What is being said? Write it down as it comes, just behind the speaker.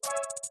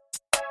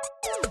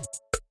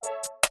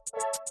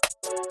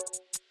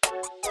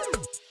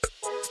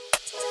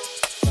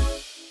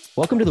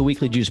Welcome to the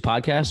Weekly Juice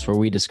podcast, where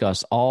we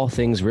discuss all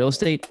things real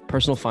estate,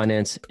 personal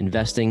finance,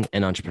 investing,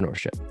 and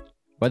entrepreneurship.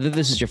 Whether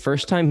this is your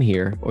first time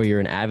here or you're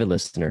an avid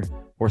listener,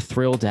 we're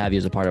thrilled to have you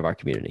as a part of our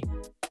community.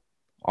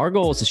 Our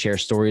goal is to share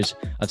stories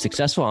of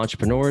successful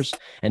entrepreneurs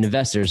and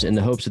investors in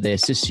the hopes that they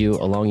assist you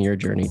along your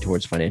journey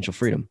towards financial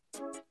freedom.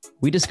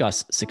 We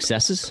discuss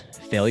successes,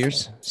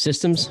 failures,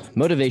 systems,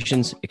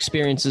 motivations,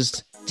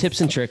 experiences, tips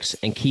and tricks,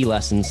 and key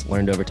lessons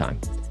learned over time.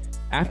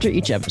 After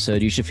each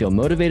episode, you should feel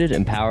motivated,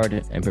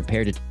 empowered, and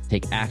prepared to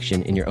take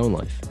action in your own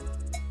life.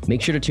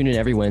 Make sure to tune in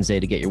every Wednesday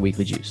to get your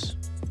weekly juice.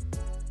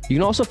 You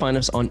can also find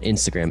us on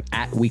Instagram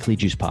at Weekly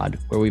Juice Pod,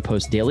 where we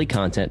post daily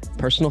content,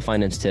 personal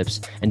finance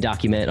tips, and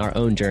document our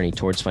own journey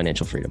towards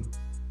financial freedom.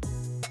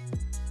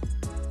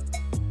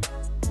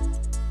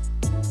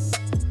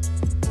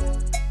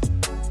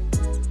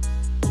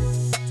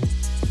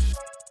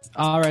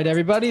 All right,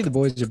 everybody, the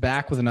boys are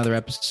back with another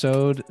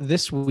episode.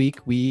 This week,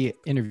 we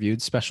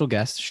interviewed special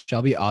guest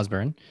Shelby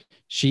Osborne.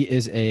 She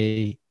is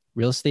a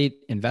real estate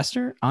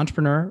investor,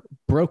 entrepreneur,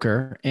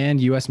 broker, and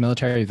U.S.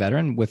 military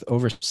veteran with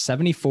over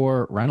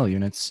 74 rental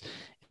units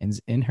and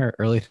is in her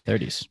early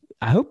 30s.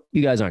 I hope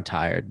you guys aren't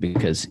tired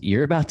because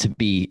you're about to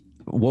be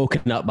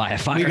woken up by a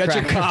firecracker. We got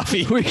your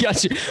coffee. We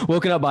got you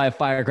woken up by a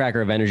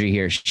firecracker of energy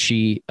here.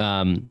 She,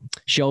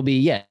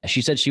 Shelby,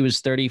 she said she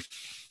was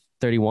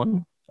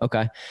 31.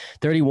 Okay.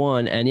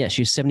 31. And yeah,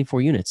 she's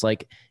 74 units.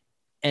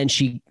 And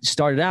she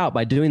started out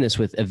by doing this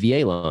with a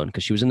VA loan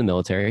because she was in the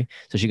military.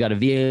 So she got a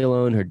VA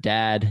loan. Her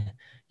dad,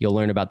 you'll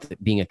learn about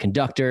being a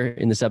conductor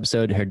in this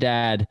episode. Her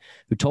dad,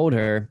 who told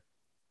her,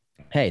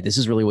 hey, this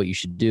is really what you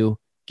should do.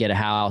 Get a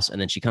house.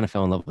 And then she kind of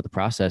fell in love with the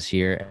process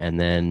here. And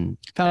then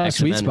found a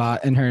sweet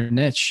spot in her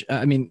niche.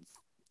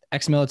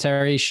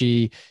 Ex-military,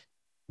 she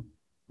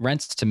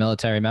rents to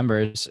military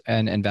members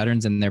and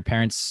veterans and their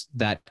parents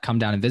that come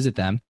down and visit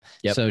them.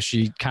 Yep. So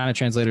she kind of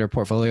translated her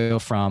portfolio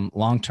from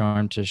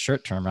long-term to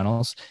short-term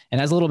rentals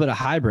and has a little bit of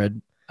hybrid.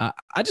 I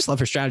just love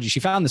her strategy. She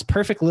found this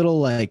perfect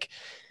little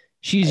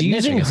she's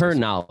using her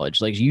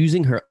knowledge,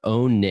 using her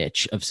own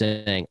niche of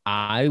saying,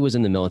 I was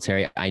in the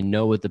military. I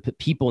know what the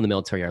people in the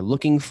military are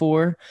looking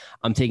for.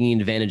 I'm taking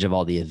advantage of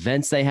all the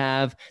events they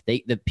have.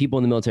 The people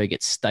in the military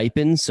get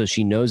stipends. So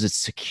she knows it's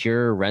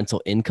secure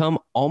rental income,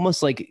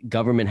 almost like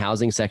government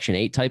housing Section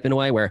 8 type in a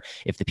way, where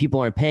if the people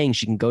aren't paying,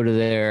 she can go to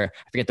I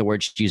forget the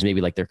word she used, maybe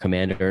like their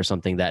commander or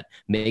something that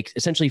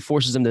essentially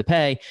forces them to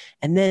pay.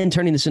 And then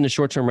turning this into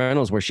short-term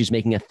rentals where she's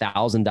making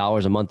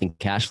 $1,000 a month in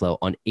cash flow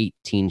on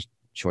 18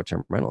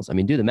 short-term rentals. I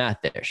mean, do the math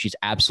there. She's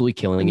absolutely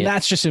killing it.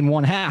 That's just in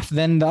one half.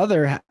 Then the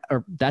other,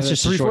 or that's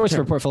just 3/4 of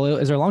her portfolio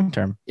is her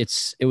long-term.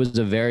 It was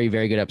a very,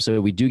 very good episode.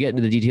 We do get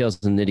into the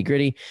details and the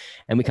nitty-gritty,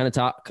 and we kind of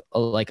talk a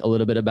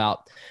little bit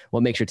about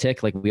what makes her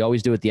tick, like we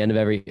always do at the end of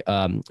every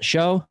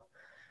show.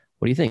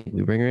 What do you think?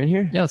 We bring her in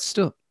here? Yeah, let's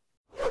do it.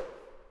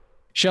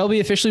 Shelby,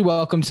 officially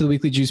welcome to the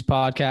Weekly Juice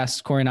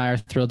podcast. Corey and I are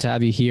thrilled to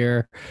have you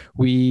here.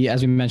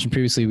 As we mentioned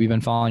previously, we've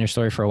been following your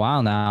story for a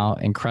while now.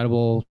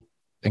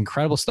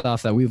 Incredible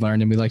stuff that we've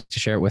learned, and we'd like to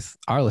share it with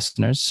our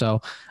listeners.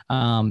 So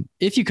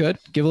if you could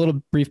give a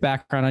little brief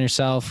background on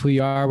yourself, who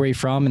you are, where you're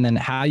from, and then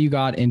how you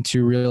got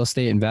into real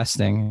estate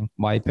investing,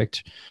 why you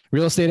picked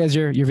real estate as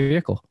your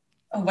vehicle.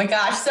 Oh my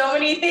gosh, so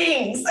many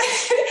things.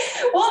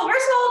 Well,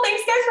 first of all,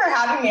 thanks guys for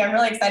having me. I'm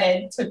really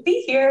excited to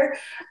be here.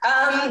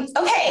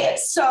 Okay,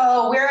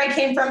 so where I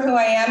came from, who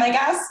I am, I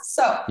guess.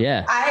 So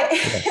yeah,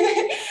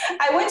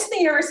 I went to the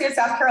University of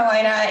South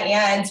Carolina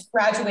and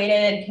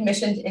graduated and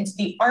commissioned into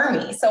the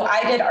Army. So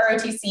I did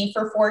ROTC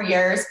for 4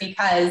 years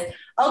because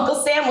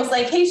Uncle Sam was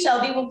like, hey,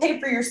 Shelby, we'll pay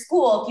for your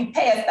school if you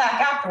pay us back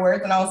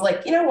afterwards. And I was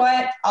like, you know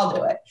what? I'll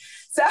do it.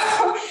 So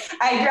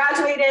I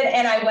graduated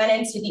and I went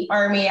into the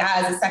Army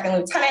as a second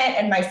lieutenant.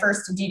 And my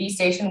first duty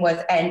station was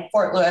in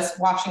Fort Lewis,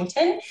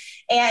 Washington.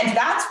 And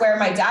that's where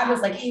my dad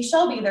was like, hey,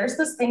 Shelby, there's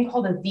this thing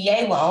called a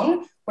VA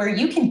loan where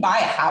you can buy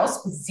a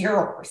house with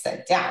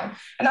 0% down.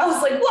 And I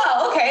was like,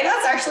 whoa, okay,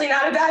 that's actually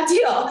not a bad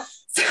deal.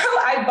 So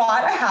I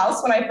bought a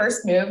house when I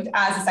first moved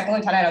as a second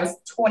lieutenant. I was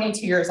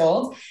 22 years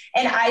old,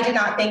 and I did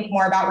not think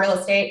more about real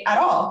estate at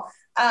all.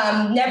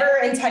 Never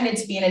intended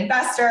to be an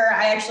investor.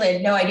 I actually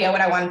had no idea what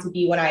I wanted to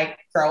be when I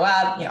grow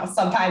up.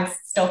 Sometimes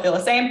still feel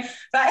the same,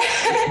 but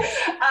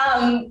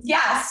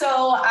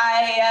so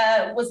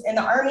I was in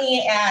the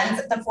Army, and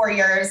the 4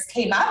 years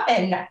came up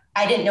and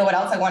I didn't know what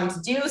else I wanted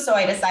to do. So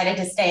I decided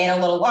to stay in a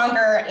little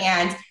longer,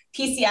 and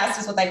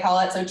PCS is what they call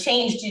it. So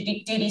changed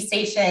duty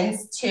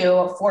stations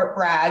to Fort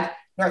Bragg,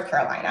 North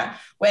Carolina,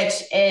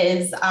 which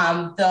is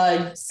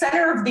the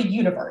center of the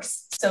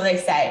universe, so they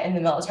say in the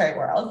military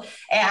world.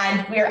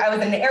 And I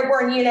was in the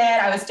airborne unit.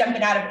 I was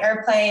jumping out of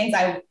airplanes.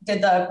 I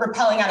did the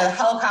rappelling out of the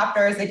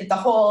helicopters. I did the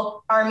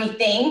whole Army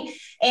thing,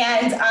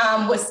 and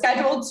was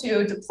scheduled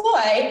to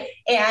deploy.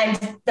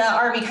 And the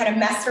Army kind of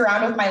messed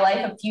around with my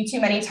life a few too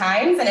many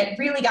times. And it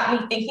really got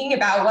me thinking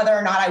about whether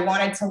or not I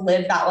wanted to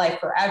live that life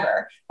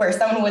forever, where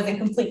someone was in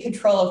complete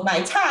control of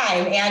my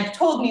time and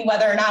told me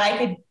whether or not I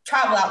could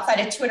travel outside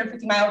a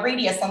 250-mile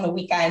radius on the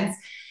weekends.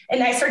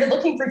 And I started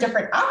looking for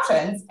different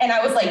options. And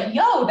I was like,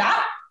 yo,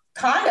 that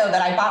condo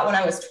that I bought when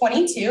I was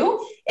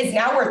 22 is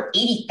now worth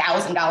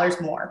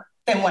 $80,000 more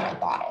than when I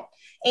bought it.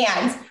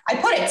 And I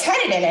put a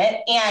tenant in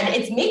it and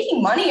it's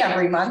making money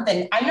every month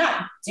and I'm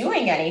not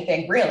doing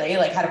anything really,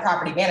 like had a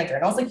property manager.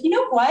 And I was like, you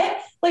know what?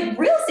 Like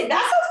real estate,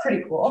 that sounds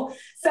pretty cool.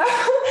 So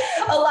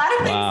a lot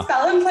of things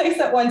fell in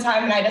place at one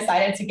time and I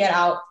decided to get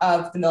out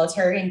of the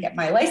military and get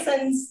my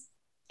license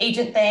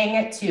agent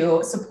thing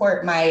to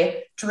support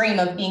my dream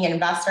of being an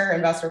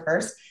investor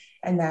first.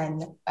 And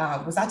then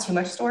was that too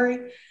much story?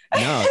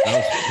 No,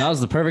 that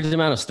was the perfect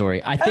amount of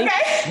story. I think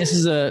this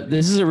is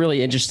a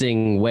really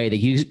interesting way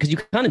that because you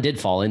kind of did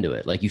fall into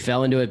it. Like you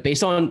fell into it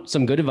based on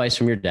some good advice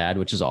from your dad,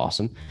 which is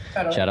awesome.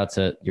 Totally. Shout out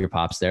to your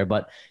pops there,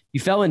 but you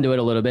fell into it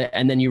a little bit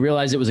and then you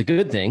realized it was a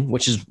good thing,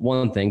 which is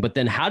one thing. But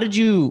then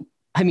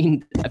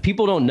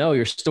people don't know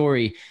your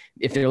story.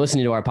 If they're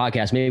listening to our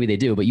podcast, maybe they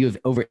do, but you have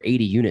over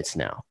 80 units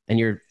now and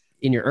you're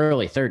in your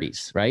early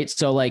 30s, right?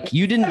 So like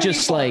you didn't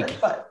just like...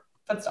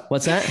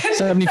 What's that?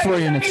 74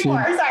 units.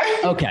 Sorry.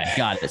 Okay,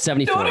 got it.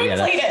 74. Don't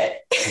inflate it.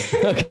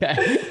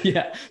 Okay.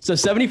 Yeah. So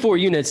 74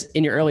 units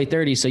in your early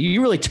 30s. So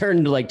you really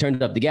turned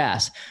up the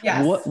gas.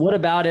 Yes. What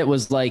about it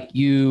was like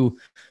this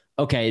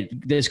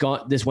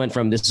went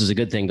from this is a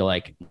good thing to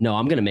like, no,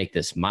 I'm going to make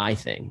this my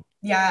thing.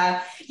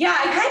 Yeah.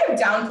 I kind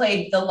of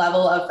downplayed the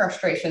level of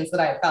frustrations that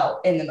I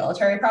felt in the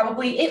military.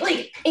 Probably it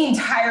like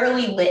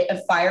entirely lit a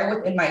fire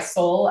within my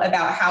soul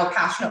about how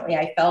passionately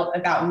I felt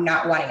about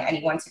not wanting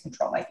anyone to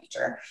control my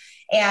future.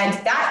 And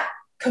that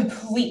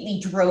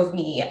completely drove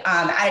me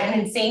at an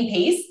insane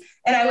pace.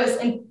 And I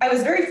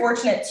was very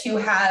fortunate to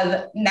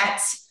have met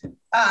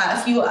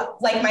a few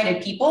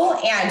like-minded people,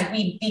 and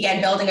we began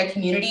building a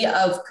community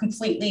of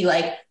completely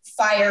like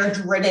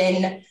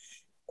fire-driven.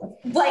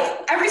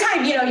 Like every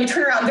time, you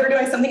turn around, they're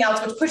doing something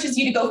else, which pushes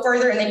you to go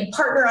further. And then you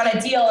partner on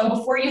a deal. And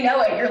before you know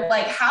it, you're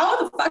like,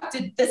 how the fuck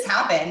did this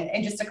happen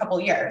in just a couple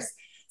of years?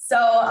 So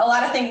a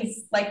lot of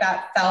things like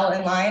that fell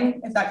in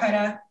line. If that kind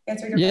of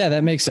answered your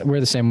question. We're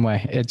the same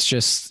way. It's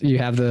just, you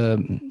have I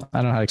don't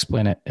know how to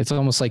explain it. It's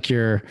almost like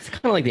it's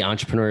kind of like the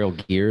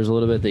entrepreneurial gears a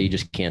little bit that you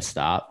just can't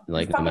stop.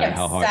 Like no matter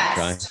how hard you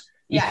try.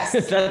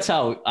 Yes. That's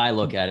how I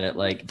look at it.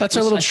 Like that's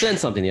our little I said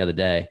something the other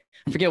day.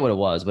 I forget what it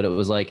was, but it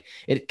was like,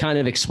 it kind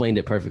of explained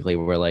it perfectly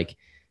where like,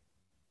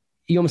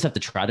 you almost have to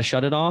try to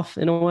shut it off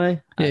in a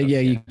way. Yeah,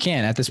 you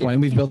can at this point.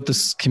 And we've built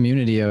this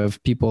community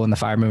of people in the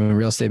fire movement,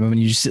 real estate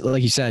movement. You just,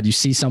 like you said, you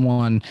see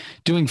someone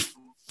doing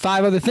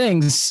 5 other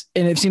things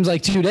and it seems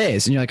like 2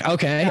 days and you're like,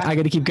 okay, I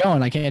got to keep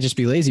going. I can't just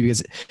be lazy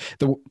because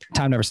the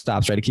time never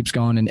stops, right? It keeps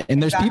going.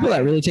 And there's people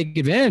that really take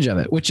advantage of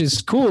it, which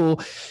is cool.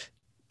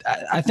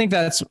 I think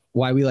that's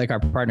why we like our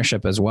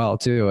partnership as well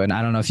too. And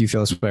I don't know if you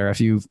feel this way or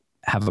if you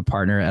have a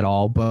partner at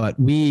all, but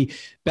we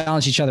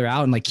balance each other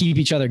out and like keep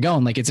each other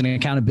going. Like it's an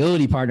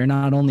accountability partner,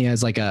 not only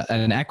as like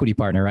an equity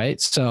partner.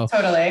 Right. So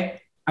totally.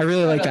 I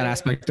really like that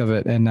aspect of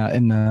it in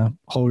the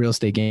whole real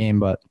estate game,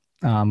 but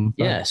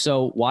yeah.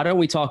 So why don't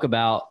we talk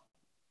about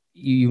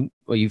you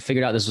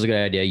figured out this was a good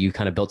idea. You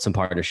kind of built some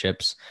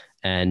partnerships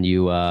and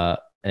you were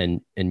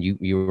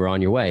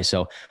on your way.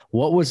 So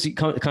what was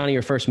kind of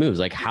your first moves?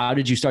 Like, how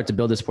did you start to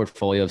build this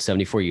portfolio of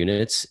 74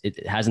 units?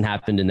 It hasn't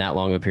happened in that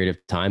long of a period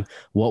of time.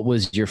 What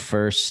was your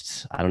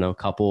first,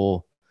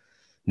 couple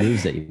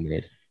moves that you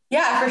made?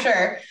 Yeah, for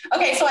sure.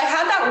 Okay. So I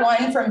had that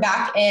one from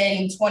back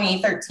in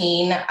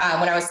 2013 when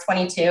I was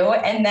 22.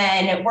 And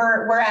then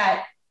we're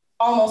at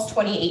almost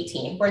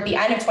 2018. We're at the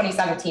end of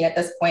 2017 at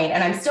this point,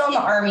 and I'm still in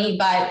the Army,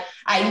 but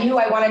I knew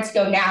I wanted to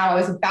go now. I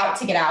was about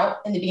to get out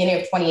in the beginning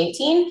of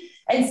 2018.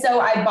 And so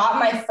I bought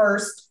my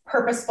first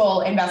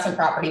purposeful investment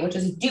property, which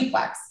is a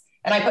duplex.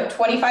 And I put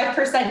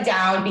 25%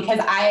 down because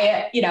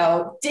I,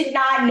 did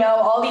not know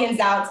all the ins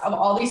and outs of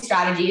all these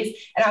strategies.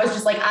 And I was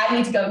just like, I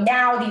need to go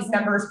now. These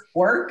numbers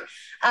work.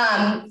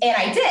 And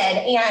I did.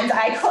 And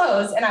I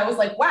closed and I was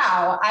like,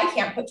 wow, I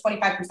can't put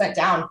 25%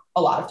 down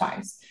a lot of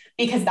times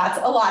because that's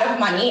a lot of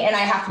money. And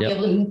I have to be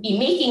able to be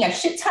making a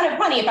shit ton of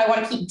money if I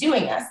want to keep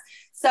doing this.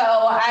 So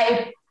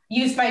I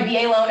used my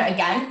VA loan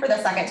again for the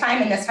second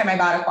time. And this time I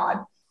bought a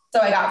quad. So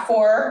I got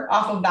 4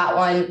 off of that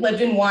one,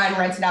 lived in one,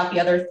 rented out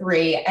the other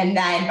 3. And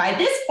then by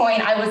this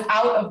point, I was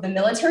out of the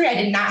military. I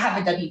did not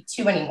have a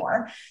W-2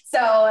 anymore.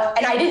 So,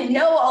 and I didn't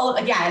know all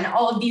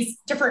of these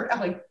different,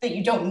 like that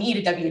you don't need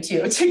a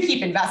W-2 to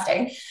keep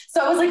investing.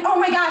 So I was like, oh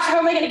my gosh, how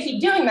am I going to keep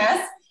doing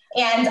this?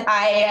 And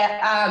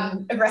I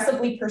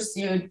aggressively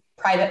pursued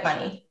private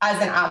money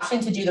as an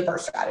option to do the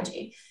first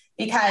strategy.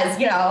 Because,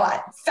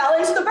 I fell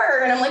into the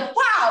bird and I'm like,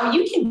 wow,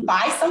 you can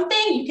buy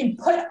something, you can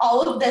put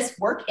all of this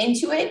work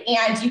into it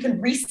and you can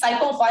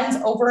recycle funds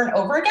over and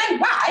over again.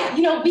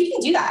 Wow, we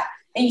can do that.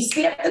 And you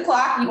speed up the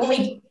clock. You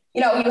only,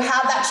 you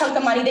have that chunk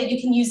of money that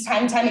you can use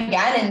time and time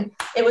again. And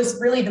it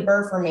was really the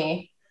bird for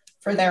me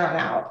for there on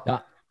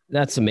out.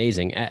 That's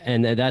amazing.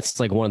 And that's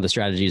like one of the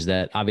strategies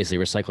that obviously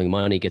recycling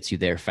money gets you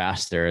there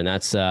faster. And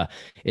that's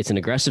it's an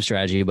aggressive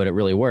strategy, but it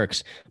really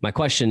works. My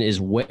question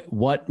is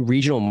what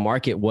regional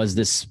market was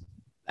this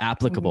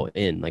applicable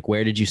in? Like,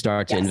 where did you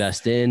start to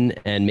invest in?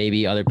 And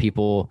maybe other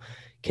people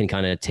can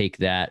kind of take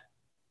that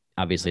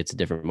obviously it's a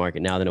different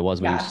market now than it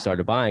was when you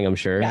started buying, I'm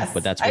sure,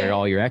 but that's where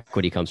all your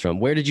equity comes from.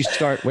 Where did you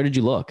start? Where did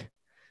you look?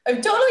 I've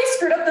totally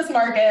screwed up this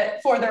market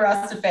for the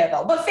rest of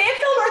Fayetteville, but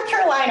Fayetteville, North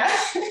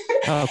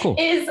Carolina cool.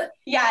 is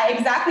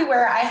exactly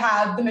where I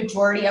have the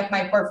majority of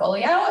my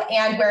portfolio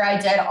and where I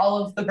did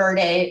all of the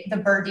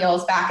bird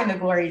deals back in the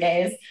glory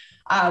days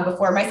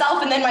before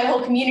myself. And then my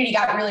whole community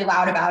got really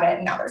loud about it.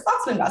 And now there's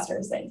lots of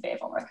investors in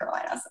Fayetteville, North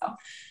Carolina. So,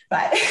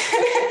 but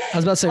I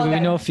was about to say, we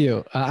know a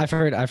few. I've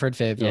heard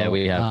Fayetteville. Yeah,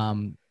 we have.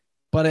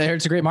 But I heard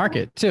it's a great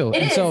market too.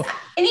 It is. So,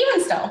 and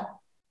even still.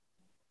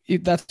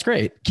 That's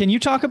great. Can you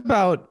talk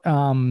about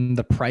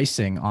the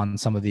pricing on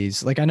some of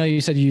these? Like, I know you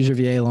said you use your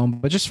VA loan,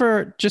 but just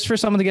for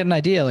someone to get an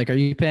idea, like, are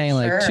you paying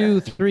like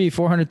 200,000, 300,000,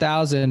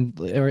 400,000,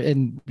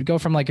 and go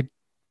from like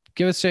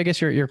give us, I guess,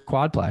 your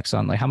quadplex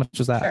on like how much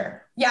was that?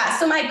 Sure. Yeah.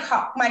 So my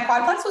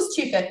quadplex was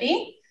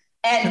 250,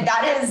 and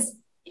that is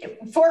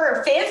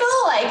for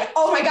Fayetteville. Like,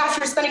 oh my gosh,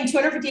 you're spending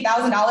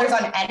 $250,000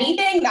 on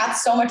anything.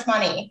 That's so much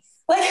money.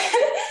 Like,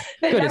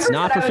 good. It's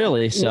not for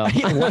Philly. So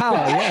wow.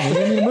 Yeah.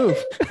 We need to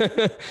move.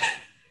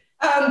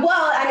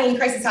 Well, I mean,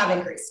 prices have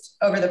increased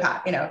over the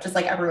past, just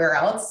like everywhere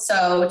else.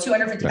 So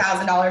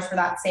 $250,000 for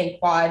that same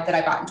quad that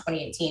I bought in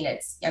 2018,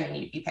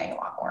 you'd be paying a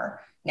lot more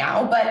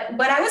now. But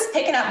when I was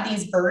picking up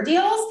these bird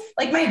deals,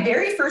 like my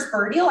very first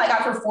bird deal, I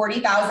got for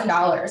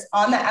 $40,000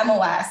 on the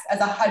MLS as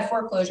a HUD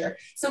foreclosure.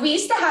 So we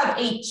used to have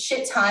a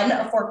shit ton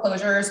of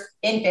foreclosures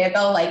in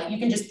Fayetteville. Like you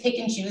can just pick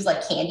and choose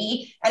like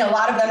candy. And a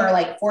lot of them are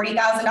like $40,000.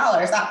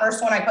 That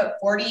first one I put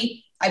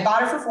 40, I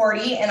bought it for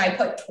 40 and I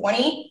put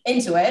 20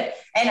 into it.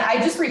 And I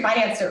just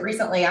refinanced it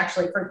recently,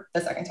 actually for the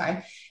second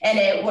time. And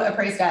it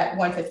appraised at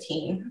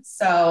 115.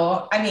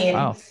 So, I mean,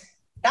 wow.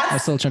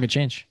 That's still a chunk of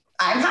change.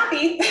 I'm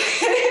happy.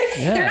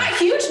 Yeah. They're not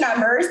huge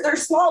numbers. They're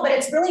small, but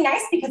it's really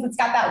nice because it's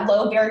got that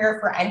low barrier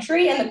for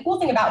entry. And the cool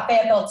thing about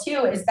Fayetteville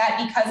too, is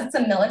that because it's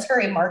a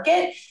military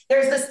market,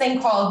 there's this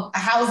thing called a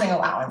housing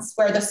allowance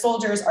where the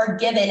soldiers are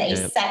given a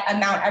set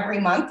amount every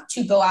month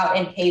to go out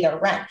and pay their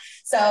rent.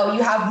 So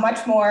you have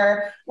much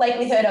more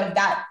likelihood of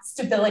that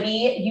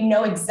stability. You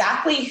know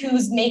exactly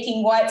who's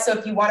making what. So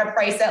if you want to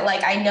price it,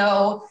 like I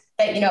know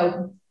that,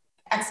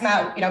 X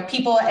amount,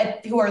 people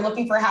who are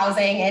looking for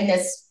housing in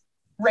this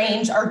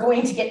range are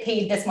going to get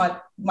paid this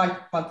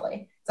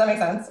monthly. Does that make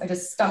sense? I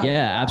just stumbled.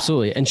 Yeah,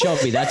 absolutely. And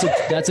Shelby,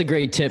 that's a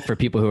great tip for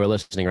people who are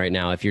listening right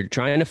now. If you're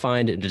trying to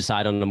find and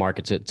decide on the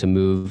market to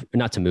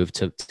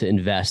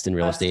invest in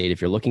real estate, if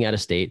you're looking at a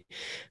state,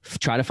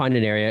 try to find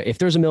an area. If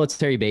there's a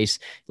military base,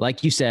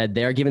 like you said,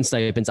 they're given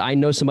stipends. I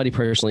know somebody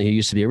personally who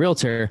used to be a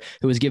realtor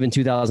who was given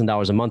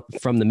 $2,000 a month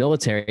from the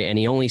military, and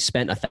he only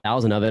spent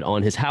 $1,000 of it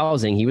on his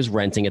housing. He was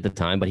renting at the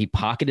time, but he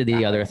pocketed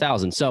the other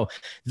 $1,000. So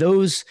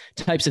those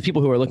types of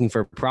people who are looking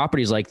for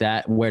properties like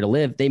that, where to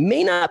live, they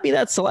may not be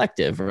that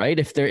selective. Right?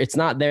 If it's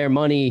not their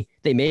money,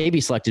 they may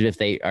be selective if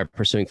they are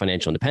pursuing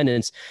financial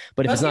independence.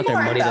 But if it's not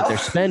their money that they're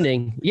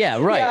spending, a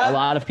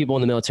lot of people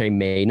in the military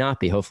may not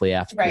be. Hopefully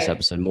after this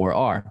episode, more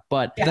are.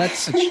 But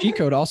that's a cheat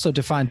code also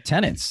to find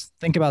tenants.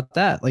 Think about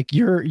that. Like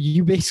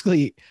you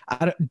basically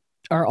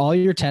are all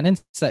your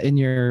tenants that in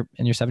your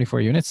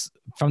 74 units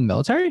from the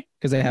military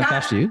because they have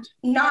cash to use?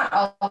 Not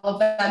all of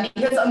them,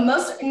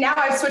 because now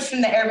I've switched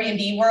in the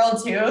Airbnb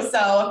world too.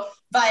 So,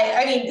 but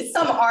I mean,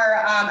 some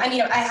are. I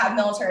have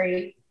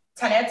military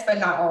tenants, but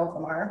not all of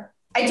them are.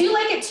 I do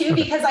like it too,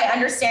 because I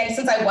understand,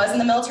 since I was in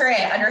the military,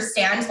 I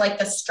understand like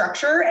the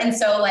structure. And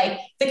so like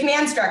the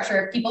command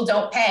structure, if people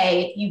don't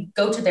pay, you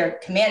go to their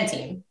command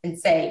team and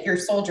say, your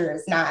soldier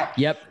is not.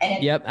 Yep.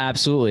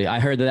 Absolutely. I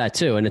heard that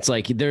too. And it's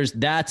like,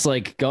 that's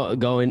like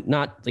going,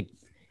 not like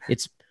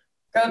it's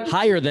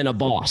higher than a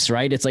boss,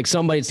 right? It's like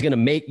somebody's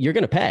going to you're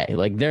going to pay,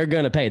 like they're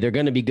going to pay, they're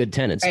going to be good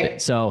tenants.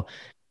 Right. So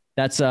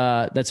that's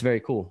very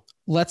cool.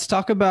 Let's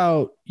talk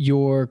about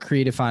your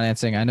creative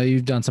financing. I know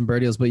you've done some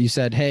bird deals, but you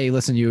said, hey,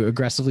 listen, you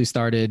aggressively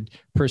started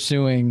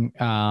pursuing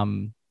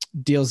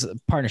deals,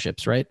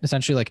 partnerships, right?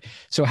 Essentially, like,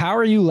 so how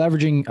are you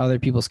leveraging other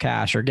people's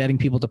cash or getting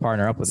people to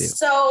partner up with you?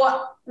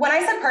 So when I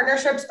said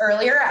partnerships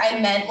earlier, I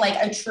meant like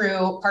a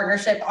true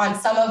partnership on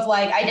some of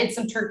I did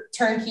some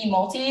turnkey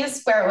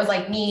multis where it was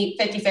like me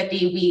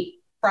 50-50, we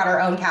brought our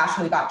own cash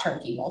and we got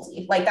turnkey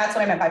multi. Like that's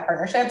what I meant by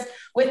partnerships.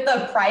 With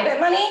the private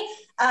money,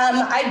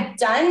 I've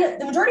done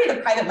the majority of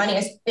the private money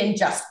has been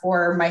just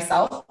for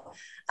myself.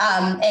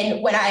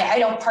 And when I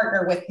don't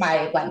partner with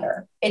my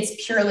lender,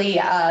 it's purely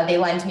they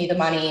lend me the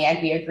money and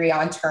we agree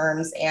on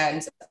terms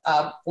and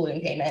a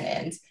balloon payment,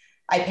 and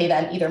I pay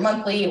them either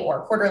monthly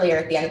or quarterly or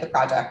at the end of the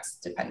project,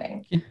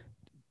 depending.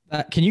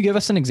 Can you give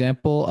us an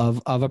example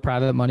of a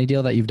private money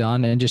deal that you've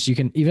done? And just, you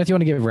can, even if you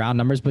want to give round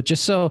numbers, but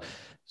just so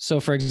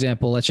for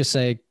example, let's just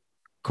say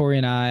Corey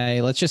and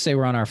I, let's just say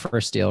we're on our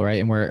first deal,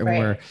 right?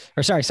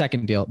 And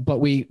second deal, but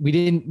we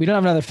don't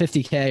have another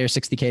 50K or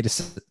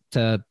 60K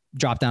to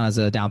drop down as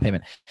a down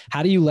payment.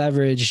 How do you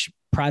leverage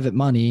private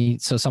money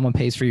so someone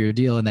pays for your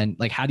deal? And then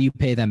like, how do you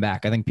pay them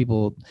back? I think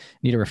people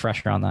need a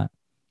refresher on that.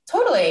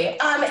 Totally.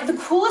 The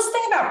coolest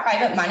thing about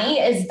private money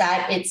is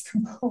that it's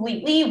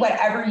completely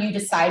whatever you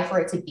decide for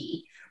it to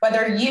be.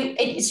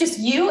 It's just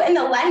you and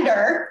the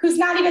lender, who's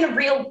not even a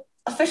real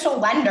official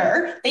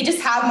lender. They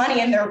just have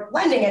money and they're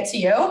lending it to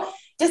you.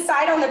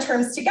 Decide on the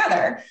terms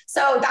together.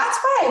 So that's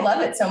why I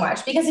love it so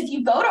much, because if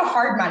you go to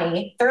hard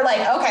money, they're like,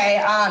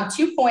 okay,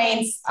 2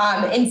 points,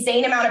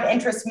 insane amount of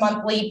interest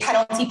monthly,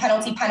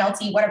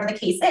 penalty, whatever the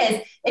case is.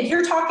 If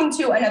you're talking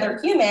to another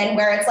human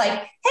where it's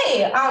like,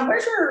 hey,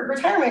 where's your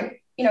retirement,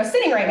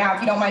 sitting right now,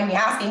 if you don't mind me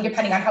asking,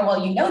 depending on how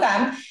well you know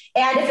them.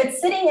 And if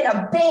it's sitting in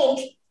a bank,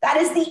 that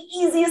is the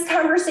easiest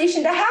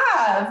conversation to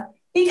have,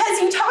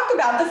 because you talk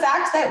about the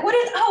fact that what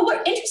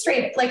interest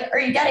rate are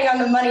you getting on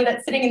the money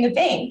that's sitting in the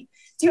bank?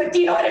 Do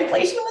you know what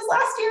inflation was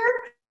last year?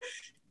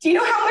 Do you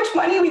know how much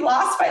money we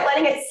lost by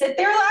letting it sit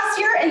there last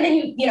year? And then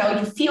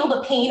you feel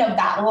the pain of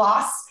that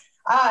loss,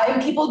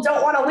 and people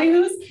don't want to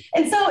lose.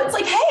 And so it's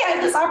like, hey, I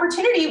have this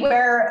opportunity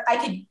where I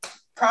could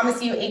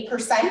promise you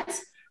 8%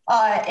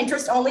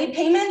 interest only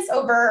payments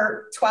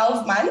over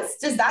 12 months.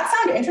 Does that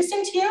sound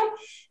interesting to you?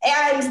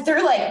 And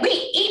they're like,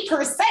 wait,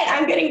 8%?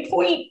 I'm getting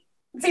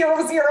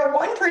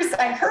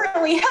 0.001%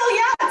 currently. Hell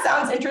yeah, it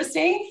sounds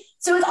interesting.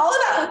 So it's all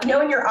about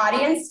knowing your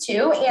audience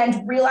too,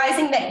 and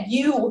realizing that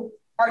you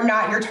are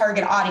not your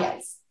target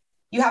audience.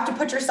 You have to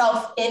put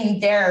yourself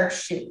in their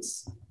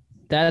shoes.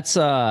 That's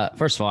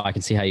first of all, I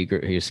can see how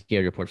you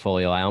scaled your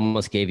portfolio. I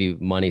almost gave you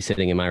money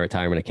sitting in my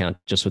retirement account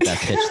just with that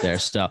pitch there.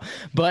 So,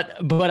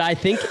 but I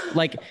think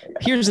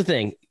here's the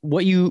thing.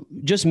 What you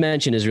just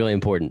mentioned is really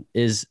important.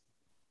 Is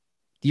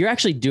you're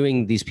actually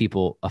doing these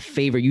people a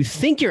favor. You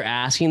think you're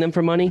asking them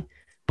for money,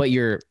 but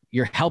you're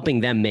helping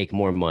them make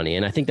more money.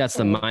 And I think that's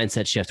the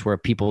mindset shift where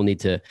people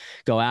need to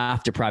go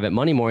after private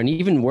money more. And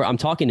even where I'm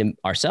talking to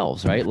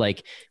ourselves, right?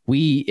 Like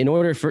in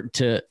order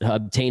to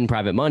obtain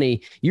private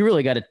money, you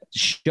really got to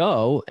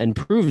show and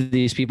prove to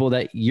these people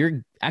that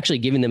you're actually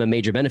giving them a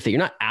major benefit. You're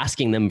not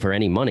asking them for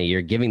any money.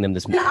 You're giving them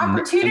this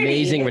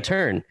amazing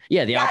return.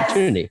 Yeah. The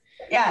opportunity.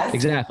 Yes.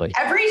 Exactly.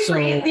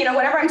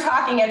 Whenever I'm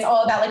talking, it's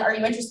all about are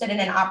you interested in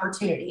an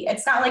opportunity?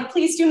 It's not like,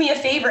 please do me a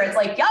favor. It's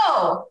like,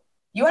 yo,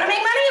 you want to make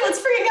money? Let's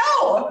freaking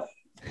go.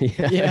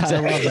 Yeah, exactly.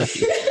 I love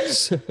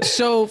that.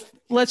 So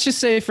let's just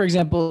say, for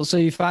example, so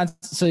you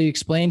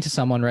explain to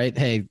someone, right?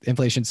 Hey,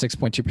 inflation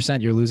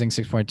 6.2%, you're losing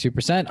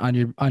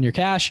 6.2% on your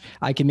cash.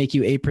 I can make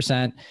you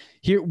 8%.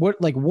 Here,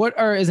 what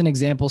are as an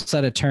example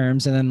set of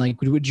terms? And then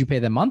would you pay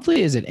them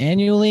monthly? Is it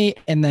annually?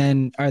 And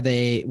then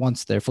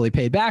once they're fully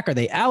paid back, are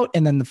they out?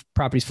 And then the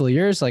property's fully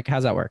yours?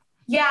 How's that work?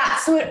 Yeah,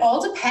 so it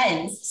all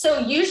depends. So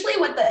usually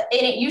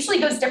it usually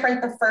goes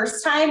different the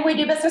first time we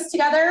do business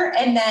together,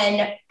 and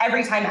then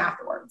every time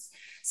afterwards.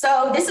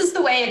 So this is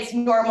the way it's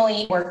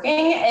normally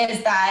working,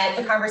 is that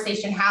the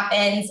conversation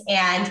happens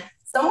and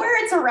somewhere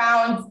it's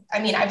around,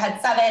 I've had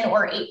 7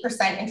 or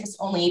 8% interest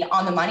only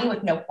on the money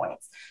with no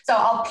points. So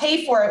I'll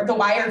pay for the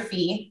wire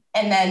fee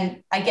and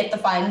then I get the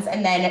funds,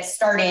 and then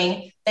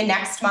starting the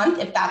next month,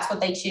 if that's what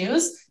they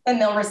choose, then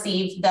they'll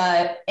receive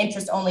the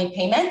interest only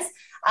payments.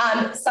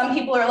 Some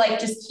people are like,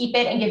 just keep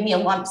it and give me a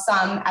lump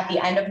sum at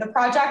the end of the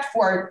project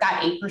for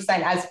that 8%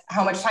 as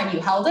how much time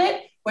you held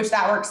it, which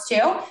that works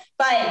too.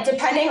 But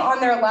depending on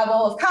their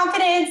level of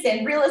confidence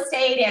in real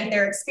estate and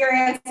their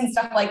experience and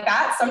stuff like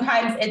that,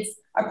 sometimes it's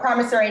a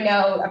promissory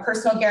note, a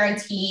personal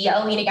guarantee,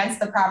 a lien against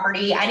the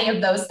property, any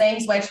of those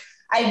things, which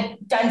I've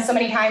done so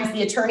many times.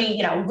 The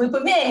attorney, loop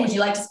them in. Would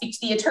you like to speak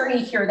to the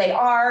attorney? Here they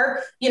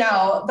are,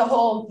 the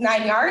whole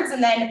 9 yards.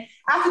 And then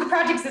after the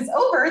project is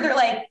over, they're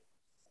like,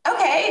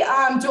 okay,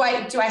 do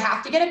I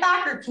have to get it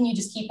back, or can you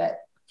just keep it?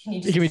 Can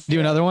we do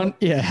another one?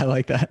 Yeah, I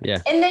like that. Yeah.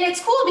 And then it's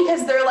cool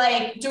because they're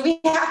like, do we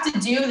have to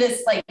do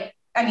this? It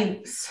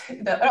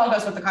all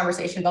goes with the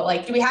conversation,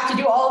 but do we have to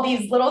do all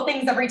these little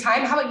things every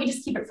time? How about you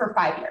just keep it for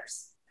 5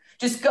 years?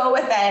 Just go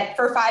with it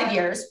for 5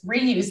 years,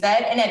 reuse it.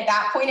 And at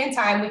that point in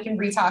time, we can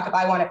retalk if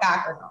I want it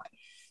back or not.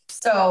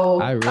 So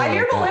really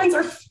 5-year balloons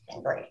are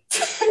great.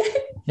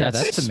 Yeah,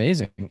 that's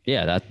amazing.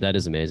 Yeah, that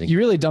is amazing. You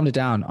really dumbed it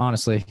down,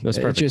 honestly. That's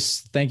perfect.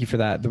 Thank you for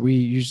that.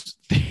 We're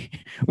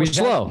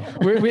slow.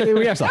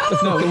 We have slow.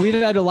 No, we've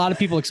had a lot of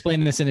people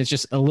explain this, and it's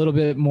just a little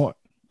bit more.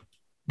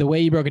 The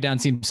way you broke it down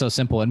seems so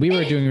simple. And we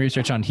were doing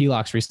research on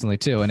HELOCs recently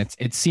too, and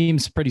it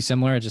seems pretty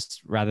similar.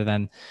 Just rather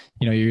than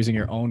you're using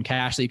your own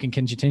cash that you can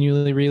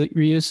continually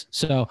reuse.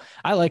 So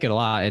I like it a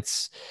lot.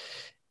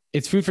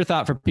 It's food for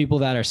thought for people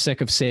that are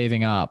sick of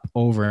saving up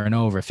over and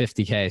over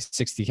 $50K,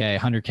 $60K,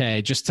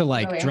 $100K just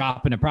to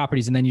drop into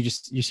properties. And then you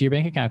see your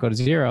bank account go to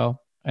zero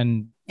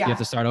and you have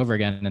to start over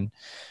again.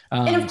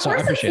 And of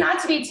course it's not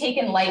to be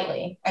taken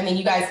lightly.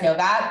 You guys know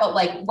that, but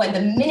when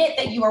the minute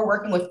that you are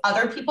working with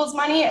other people's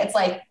money, it's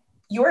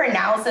your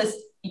analysis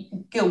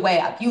go way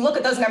up. You look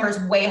at those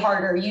numbers way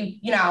harder.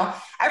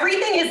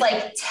 Everything is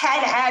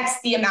 10x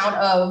the amount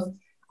of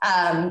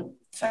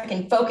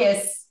fucking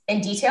focus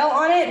and detail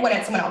on it when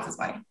it's someone else's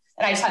money.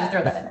 And I just had to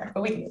throw that in there,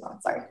 but we can move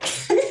on. Sorry.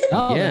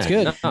 Oh, yeah, that's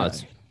good. No,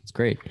 it's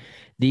great.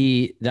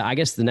 I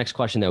guess the next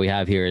question that we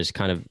have here is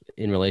kind of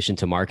in relation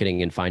to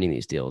marketing and finding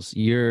these deals.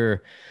 We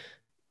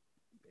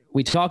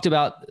talked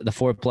about the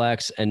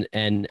fourplex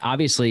and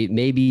obviously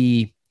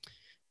maybe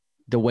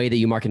the way that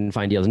you market and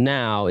find deals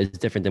now is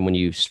different than when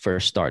you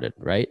first started,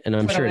 right? And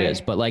I'm sure it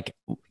is, but like,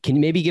 can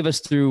you maybe give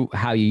us through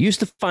how you used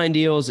to find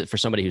deals for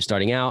somebody who's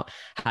starting out,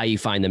 how you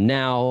find them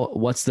now?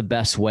 What's the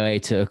best way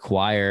to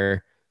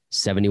acquire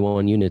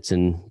 71 units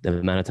in the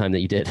amount of time that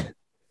you did?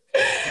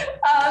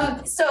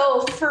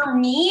 So for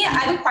me,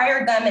 I've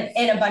acquired them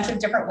in a bunch of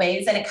different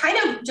ways. And it kind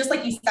of, just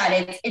like you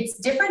said, it's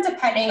different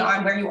depending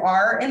on where you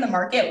are in the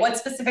market, what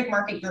specific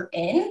market you're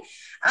in.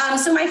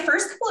 So my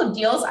first couple of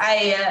deals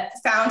I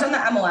found on the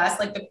MLS,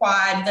 like the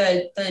quad,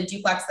 the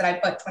duplex that I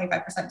put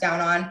 25% down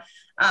on,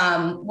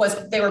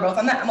 they were both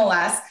on the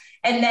MLS.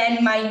 And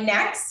then my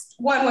next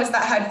one was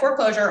that had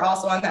foreclosure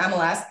also on the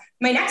MLS.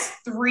 My next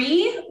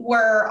three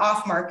were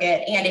off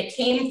market, and it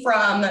came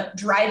from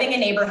driving a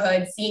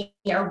neighborhood, seeing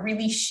a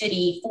really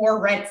shitty for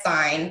rent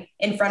sign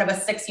in front of a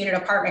 6-unit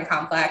apartment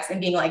complex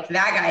and being like,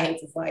 that guy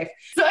hates his life.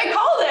 So I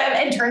called him,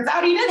 and turns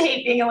out he did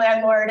hate being a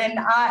landlord, and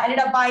ended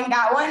up buying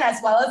that one as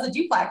well as the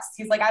duplex.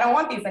 He's like, I don't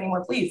want these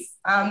anymore, please.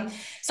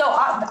 So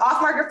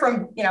off market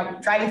from,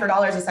 driving for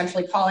dollars,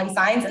 essentially calling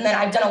signs. And then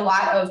I've done a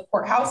lot of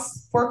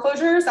courthouse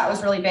foreclosures. That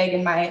was really big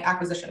in my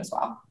acquisition as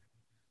well.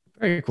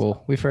 Very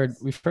cool. We've heard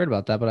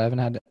about that,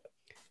 but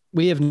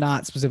we have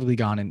not specifically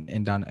gone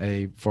and done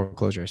a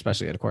foreclosure,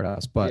 especially at a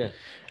courthouse. But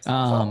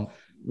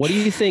what do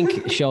you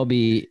think,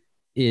 Shelby,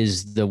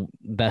 is the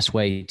best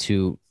way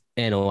to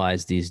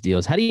analyze these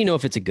deals? How do you know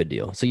if it's a good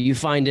deal? So you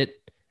find it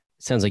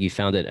sounds like you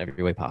found it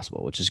every way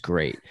possible, which is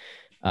great.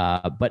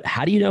 But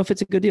how do you know if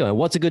it's a good deal? And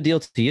what's a good deal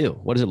to you?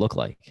 What does it look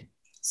like?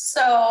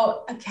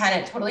 So again,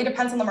 it totally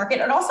depends on the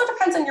market. It also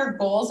depends on your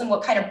goals and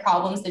what kind of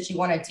problems that you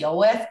want to deal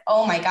with.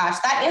 Oh my gosh,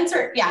 that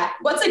answer. Yeah.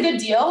 What's a good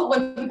deal?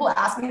 When people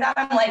ask me that,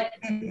 I'm like,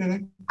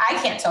 I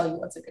can't tell you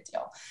what's a good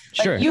deal.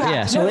 Like, sure.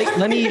 Yeah. So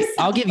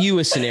I'll give you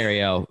a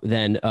scenario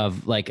then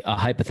of like a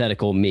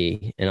hypothetical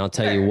me, and I'll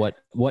tell you what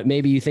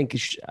maybe you think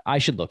I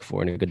should look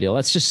for in a good deal.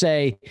 Let's just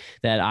say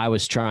that I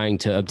was trying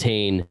to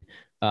obtain,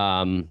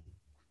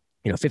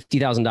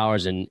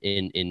 $50,000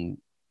 in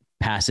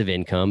passive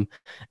income,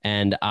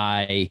 and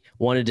I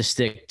wanted to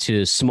stick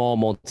to small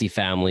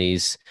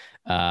multifamilies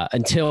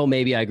until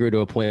maybe I grew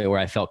to a point where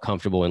I felt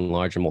comfortable in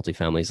larger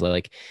multifamilies.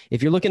 Like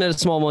if you're looking at a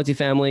small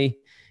multifamily,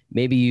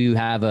 maybe you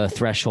have a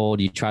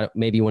threshold.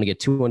 Maybe you want to get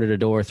 200 a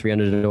door,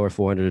 300 a door,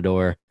 400 a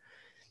door.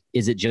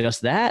 Is it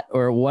just that,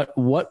 or what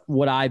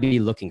would I be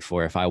looking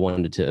for if I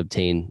wanted to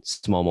obtain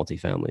small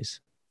multifamilies?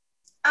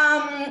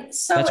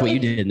 So that's what you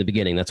did in the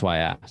beginning. That's why I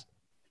asked.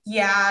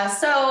 Yeah.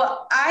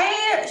 So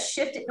I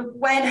shifted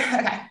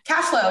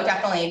cash flow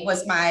definitely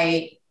was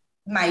my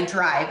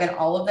drive in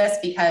all of this,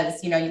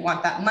 because, you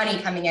want that money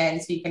coming in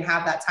so you can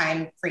have that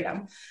time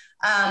freedom.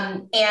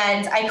 And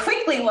I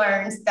quickly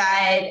learned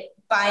that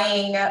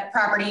buying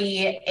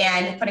property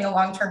and putting a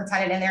long-term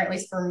tenant in there, at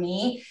least for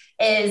me,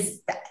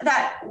 is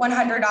that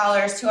 $100,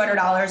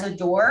 $200 a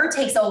door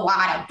takes a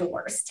lot of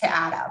doors to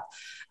add up.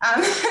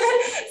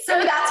 So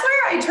that's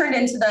where I turned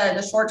into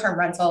the short-term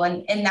rental,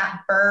 and in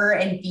that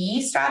BRRRR and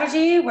B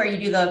strategy, where you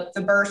do the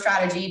BRRRR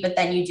strategy, but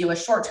then you do a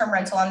short-term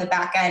rental on the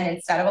back end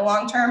instead of a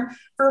long-term.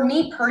 For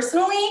me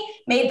personally,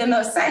 made the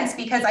most sense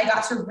because I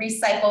got to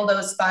recycle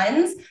those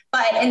funds,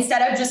 but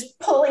instead of just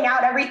pulling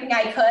out everything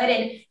I could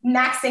and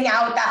maxing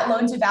out that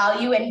loan to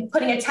value and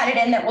putting a tenant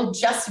in that will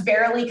just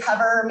barely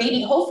cover,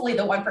 maybe hopefully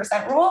the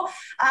 1% rule,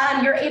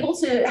 you're able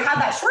to have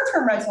that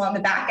short-term rental on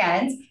the back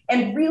end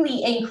and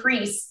really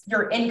increase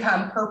your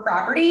income per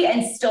property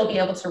and still be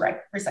able to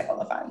recycle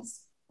the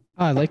funds.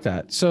 Oh, I like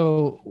that.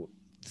 So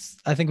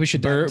I think we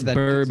should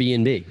BRRRR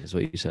B&B is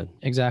what you said.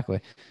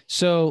 Exactly.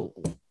 So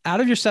out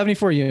of your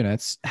 74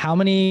 units, how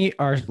many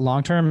are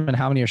long-term and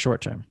how many are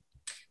short-term?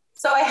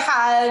 So I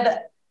have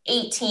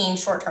 18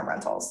 short-term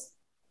rentals.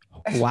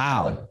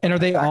 Wow. And are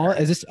they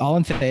is this all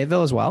in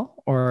Fayetteville as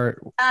well?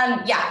 Or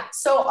yeah.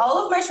 So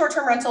all of my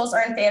short-term rentals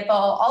are in Fayetteville.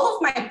 All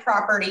of my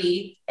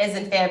property is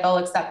in Fayetteville,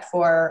 except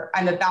for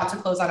I'm about to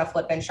close on a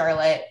flip in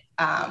Charlotte.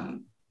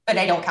 But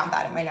I don't count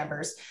that in my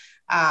numbers.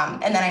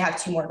 And then I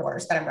have 2 more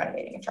doors that I'm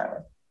renovating in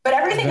Charlotte. But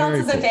everything else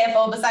is in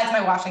Fayetteville besides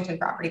my Washington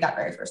property, that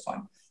very first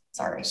one.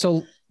 Sorry.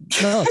 So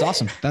no, it's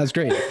awesome. That was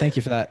great. Thank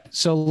you for that.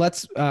 So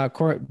let's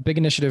big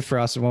initiative for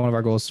us. One of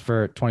our goals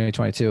for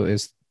 2022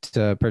 is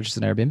to purchase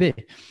an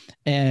Airbnb.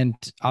 And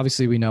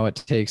obviously we know it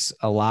takes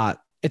a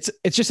lot. It's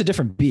just a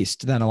different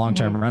beast than a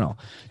long-term rental.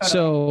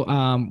 So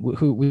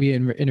who we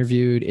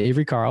interviewed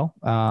Avery Carl.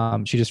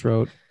 She just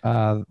wrote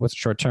what's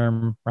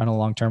short-term rental,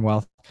 long-term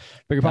wealth.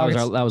 Bigger Pockets.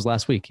 That was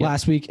last week. Yeah.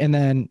 Last week. And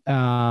then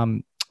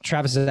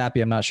Travis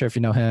Zappi, I'm not sure if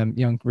you know him,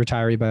 young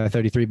retiree by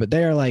 33, but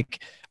they are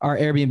like our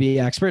Airbnb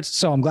experts.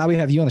 So I'm glad we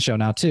have you on the show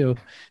now too,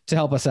 to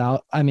help us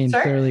out. I mean,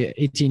 clearly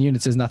 18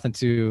 units is nothing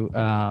to,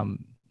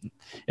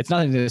 it's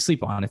nothing to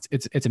sleep on.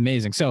 It's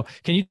amazing. So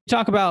can you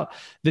talk about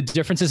the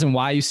differences and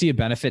why you see a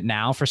benefit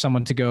now for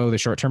someone to go the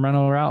short-term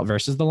rental route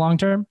versus the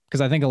long-term? Because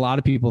I think a lot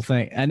of people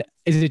think, and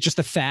is it just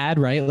a fad,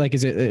 right? Like,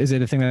 is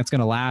it a thing that's going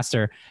to last,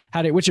 or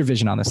what's your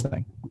vision on this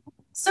thing?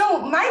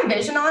 So my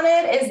vision on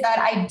it is that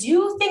I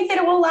do think that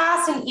it will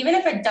last. And even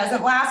if it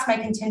doesn't last, my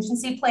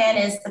contingency plan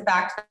is the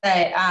fact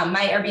that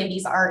my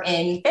Airbnbs are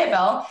in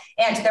Fayetteville,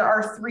 and there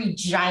are 3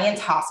 giant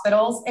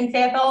hospitals in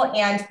Fayetteville,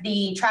 and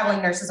the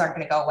traveling nurses aren't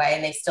going to go away,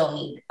 and they still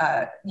need,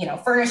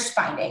 furnished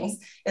findings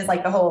is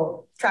like the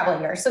whole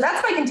traveling nurse. So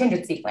that's my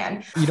contingency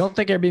plan. You don't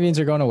think Airbnbs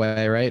are going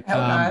away,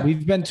 right?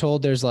 We've been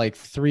told there's like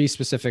 3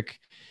 specific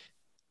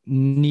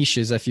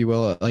niches, if you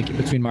will, like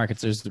between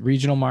markets. There's the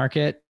regional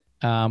market,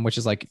 which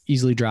is like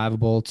easily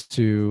drivable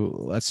to,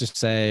 let's just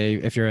say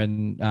if you're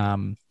in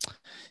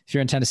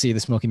Tennessee, the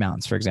Smoky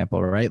Mountains, for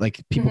example, right?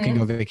 Like people can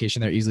go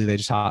vacation there easily. They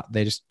just hop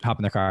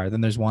in their car. Then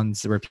there's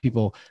ones where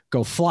people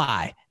go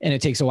fly and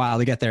it takes a while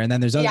to get there. And then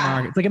there's other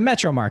markets, like a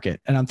metro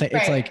market. And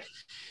it's like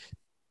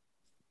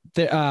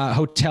the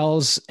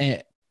hotels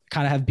kind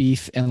of have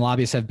beef and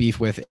lobbyists have beef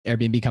with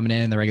Airbnb coming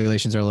in, and the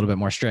regulations are a little bit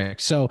more strict.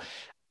 So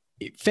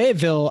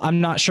Fayetteville, I'm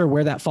not sure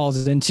where that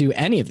falls into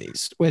any of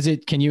these.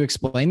 Can you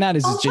explain that?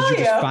 Did you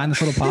just find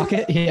this little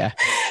pocket? Yeah.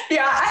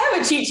 Yeah, I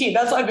have a cheat sheet.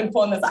 That's why I've been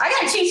pulling this. I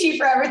got a cheat sheet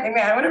for everything,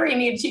 man. Whatever you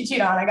need a cheat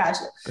sheet on, I got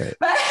you. Great.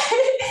 But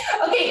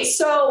okay,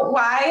 so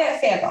why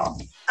Fayetteville?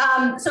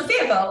 So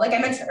Fayetteville, like I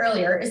mentioned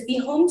earlier, is the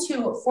home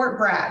to Fort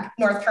Bragg,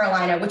 North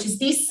Carolina, which is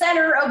the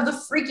center of the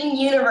freaking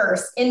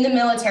universe in the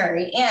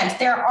military. And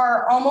there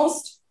are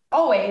almost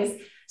always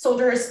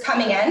soldiers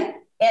coming in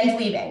and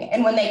leaving.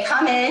 And when they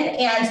come in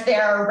and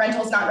their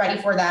rental's not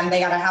ready for them, they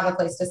got to have a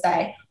place to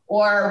stay.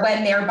 Or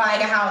when they're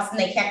buying a house and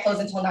they can't close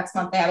until next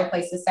month, they have a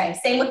place to stay.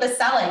 Same with the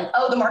selling.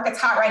 Oh, the market's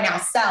hot right now.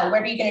 Sell.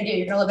 What are you going to do?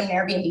 You're going to live in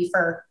an Airbnb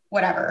for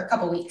whatever, a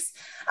couple of weeks.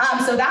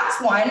 So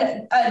that's one.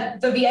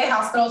 The VA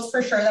hospitals,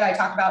 for sure, that I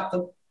talked about,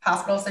 the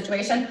hospital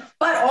situation,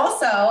 but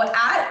also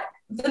at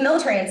the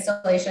military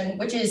installation,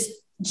 which is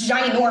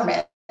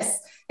ginormous.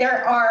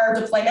 There are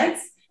deployments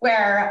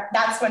where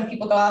that's when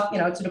people go off,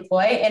 to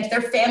deploy, and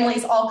their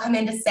families all come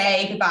in to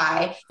say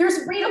goodbye.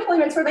 There's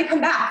redeployments where they come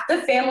back. The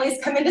families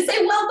come in to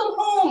say, welcome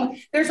home.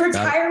 There's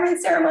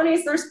retirement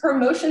ceremonies. There's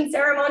promotion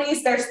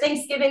ceremonies. There's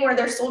Thanksgiving where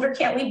their soldier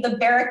can't leave the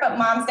barrack, but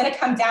mom's going to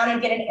come down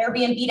and get an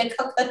Airbnb to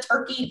cook the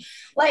turkey.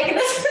 Like,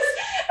 this is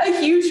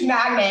a huge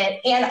magnet.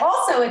 And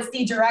also it's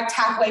the direct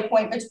halfway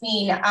point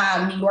between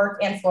New York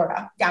and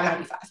Florida, down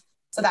 95.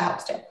 So that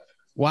helps too.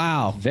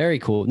 Wow. Very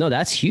cool. No,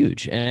 that's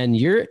huge. And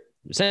you're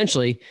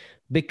essentially,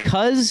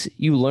 because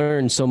you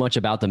learned so much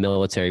about the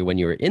military when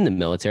you were in the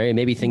military, and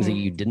maybe things that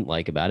you didn't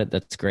like about it,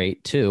 that's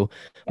great too.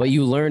 But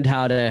you learned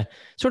how to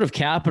sort of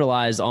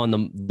capitalize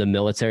on the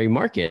military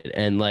market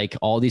and like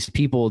all these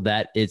people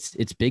that it's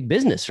big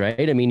business,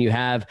 right? I mean, you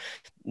have,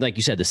 like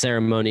you said, the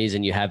ceremonies,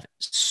 and you have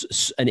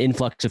an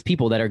influx of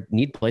people that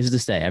need places to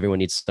stay. Everyone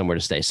needs somewhere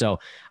to stay. So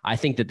I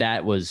think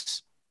that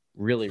was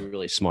really,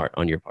 really smart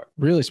on your part.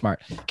 Really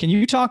smart. Can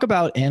you talk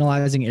about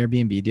analyzing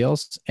Airbnb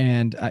deals?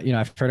 And,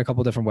 I've heard a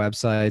couple different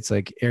websites,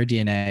 like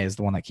AirDNA is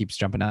the one that keeps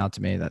jumping out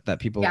to me that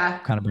people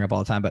kind of bring up all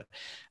the time. But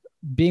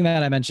being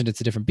that I mentioned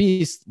it's a different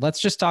beast,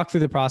 let's just talk through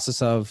the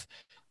process of,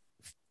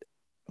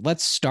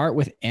 let's start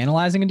with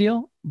analyzing a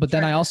deal. But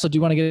then I also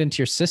do want to get into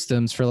your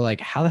systems for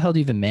like, how the hell do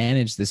you even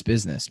manage this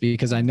business?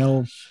 Because I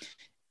know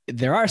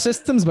there are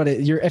systems, but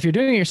if you're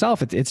doing it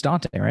yourself, it's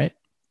daunting, right?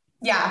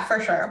 Yeah, for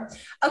sure.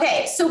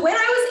 Okay. So when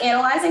I was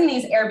analyzing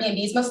these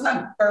Airbnbs, most of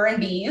them burn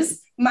Bs,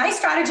 my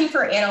strategy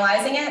for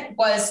analyzing it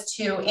was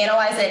to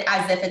analyze it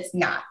as if it's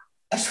not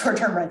a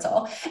short-term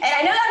rental. And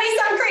I know that may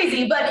sound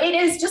crazy, but it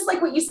is just like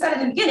what you said in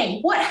the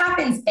beginning. What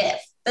happens if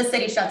the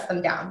city shuts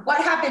them down? What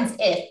happens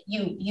if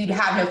you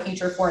have no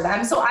future for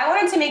them? So I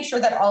wanted to make sure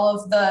that all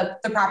of the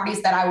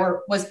properties that I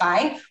was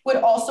buying would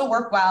also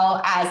work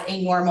well as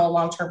a normal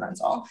long-term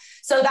rental.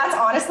 So that's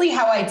honestly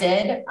how I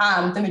did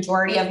the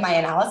majority of my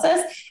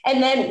analysis.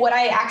 And then what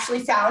I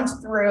actually found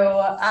through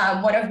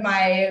one of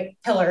my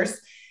pillars,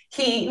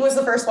 he was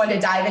the first one to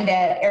dive into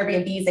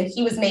Airbnbs, and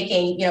he was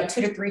making, 2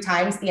 to 3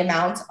 times the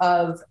amount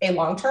of a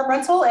long-term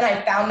rental. And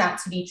I found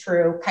that to be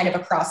true kind of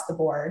across the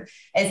board,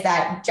 is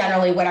that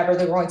generally whatever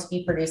they're going to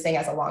be producing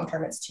as a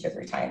long-term, it's 2 to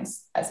 3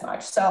 times as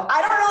much. So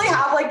I don't really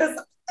have like this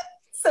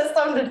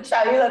system to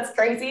show you that's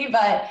crazy,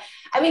 but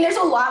I mean, there's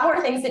a lot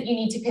more things that you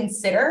need to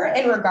consider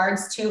in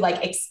regards to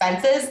like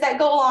expenses that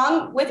go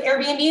along with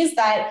Airbnbs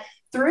that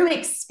through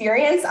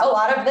experience, a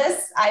lot of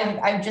this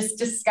I've just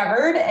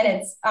discovered, and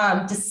it's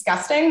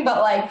disgusting,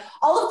 but like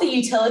all of the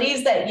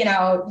utilities that,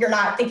 you're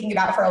not thinking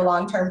about for a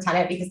long-term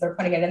tenant because they're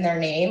putting it in their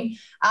name.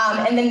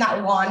 And then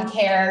that lawn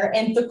care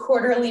and the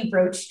quarterly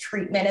roach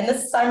treatment and the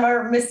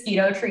summer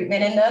mosquito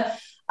treatment and the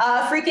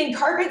freaking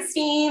carpet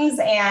steams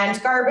and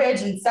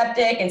garbage and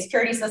septic and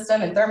security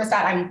system and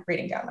thermostat. I'm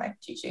reading down my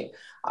cheat sheet,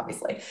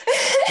 obviously.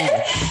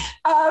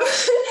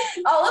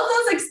 All of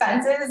those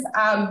expenses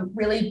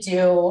really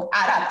do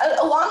add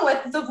up. Along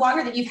with the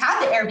longer that you've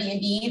had the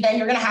Airbnb, then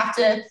you're going to have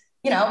to,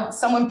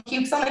 someone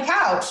pukes on the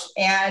couch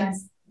and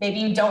maybe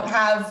you don't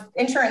have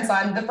insurance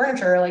on the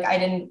furniture, like I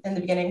didn't in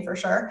the beginning for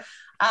sure.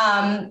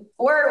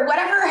 Or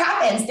whatever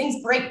happens,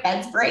 things break,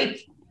 beds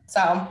break.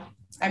 So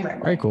I'm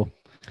rambling. Very cool.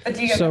 But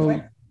do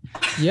you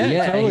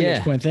Totally.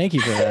 Good point. Thank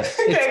you for that.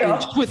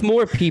 It's with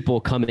more people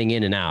coming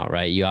in and out,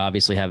 right? You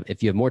obviously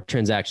if you have more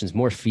transactions,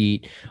 more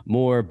feet,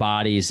 more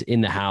bodies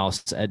in the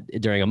house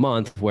during a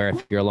month, where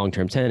if you're a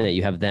long-term tenant,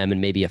 you have them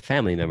and maybe a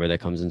family member that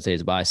comes and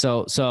stays by.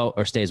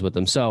 Or stays with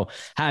them. So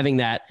having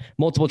that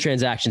multiple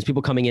transactions,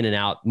 people coming in and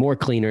out, more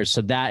cleaners.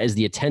 So that is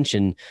the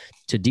attention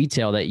to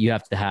detail that you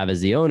have to have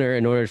as the owner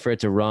in order for it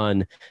to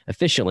run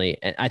efficiently.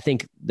 And I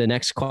think the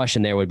next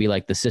question there would be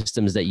like the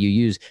systems that you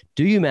use.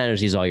 Do you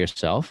manage these all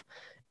yourself?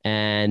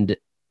 And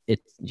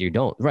you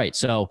don't, right?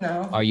 So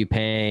Are you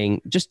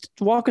paying, just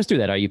walk us through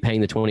that. Are you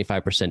paying the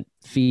 25%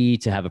 fee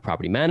to have a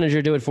property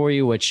manager do it for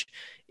you, which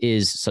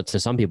is, so to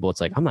some people, it's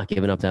like, I'm not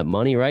giving up that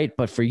money, right?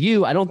 But for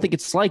you, I don't think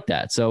it's like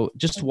that. So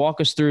just walk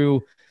us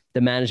through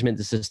the management,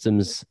 the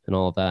systems and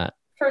all of that.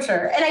 For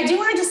sure. And I do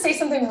want to just say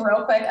something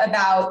real quick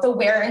about the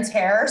wear and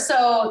tear.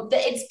 So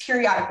it's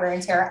periodic wear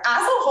and tear.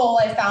 As a whole,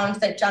 I found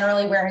that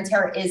generally wear and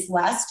tear is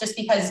less, just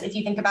because if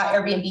you think about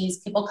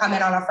Airbnbs, people come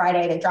in on a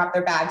Friday, they drop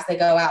their bags, they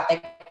go out,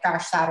 they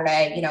crash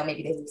Saturday,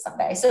 maybe they leave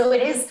Sunday. So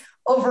it is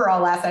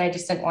overall less. And I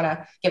just didn't want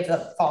to give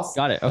the false.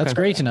 Got it. Okay. That's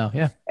great to know.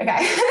 Yeah.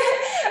 Okay.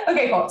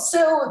 Okay, cool.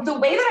 So the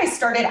way that I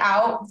started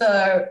out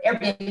the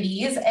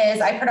Airbnbs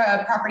is I put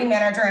a property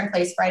manager in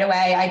place right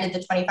away. I did the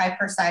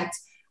 25%.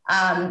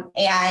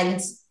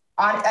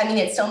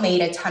 It still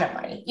made a ton of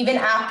money, even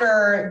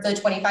after the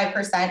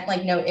 25%,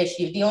 like no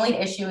issue. The only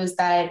issue is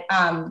that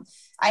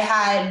I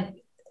had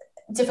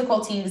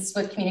difficulties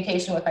with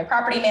communication with my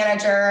property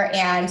manager,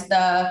 and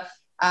the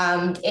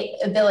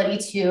ability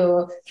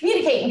to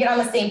communicate and get on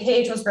the same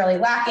page was really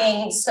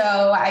lacking.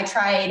 So I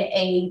tried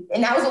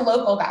and that was a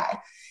local guy.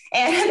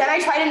 And then I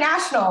tried a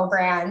national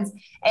brand,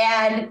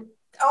 and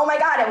oh my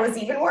God, it was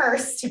even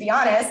worse, to be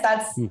honest.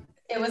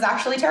 It was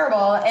actually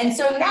terrible. And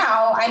so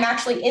now I'm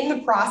actually in the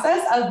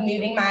process of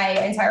moving my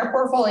entire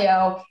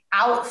portfolio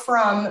out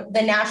from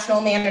the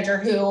national manager,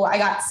 who I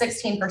got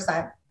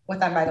 16%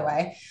 with them, by the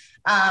way,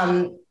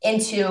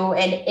 into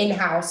an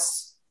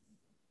in-house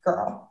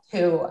girl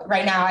who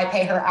right now I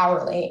pay her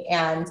hourly,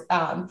 and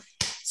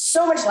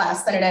so much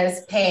less than it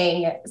is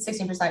paying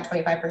 16%,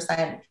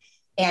 25%.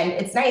 And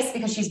it's nice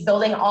because she's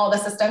building all the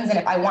systems. And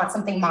if I want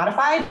something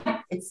modified,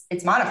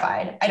 it's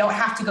modified. I don't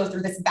have to go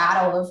through this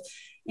battle of,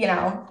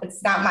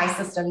 it's not my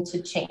system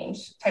to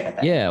change type of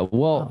thing. Yeah.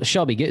 Well,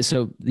 Shelby,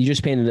 so you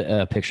just painted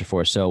a picture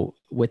for us. So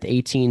with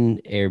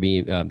 18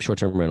 Airbnb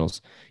short-term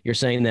rentals, you're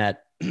saying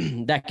that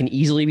that can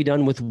easily be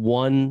done with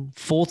one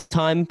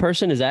full-time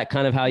person. Is that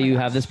kind of how you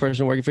have this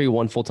person working for you,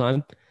 one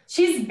full-time?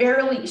 She's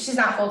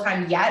not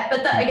full-time yet,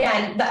 but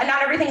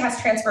not everything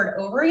has transferred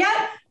over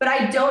yet, but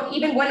I don't,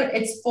 even when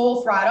it's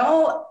full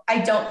throttle, I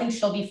don't think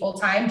she'll be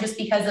full-time, just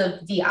because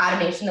of the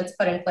automation that's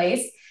put in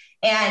place.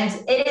 And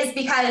it is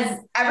because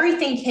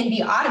everything can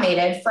be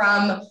automated,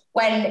 from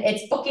when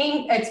it's booked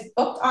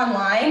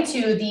online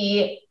to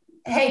the,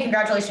 hey,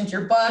 congratulations,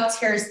 you're booked.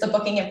 Here's the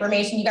booking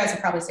information. You guys have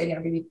probably stayed in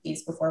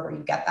Airbnbs before where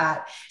you get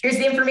that. Here's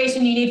the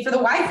information you need for the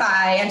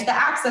Wi-Fi and the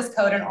access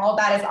code, and all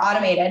that is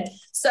automated.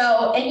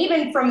 So, and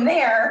even from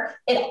there,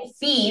 it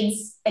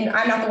feeds, and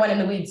I'm not the one in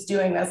the weeds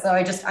doing this, so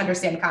I just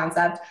understand the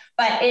concept,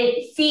 but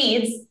it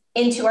feeds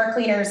into our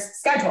cleaner's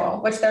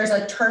schedule, which there's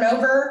a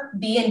turnover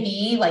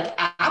B&B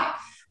app,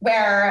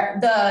 where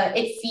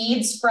it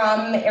feeds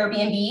from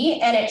Airbnb,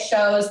 and it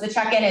shows the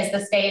check-in is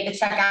the state, the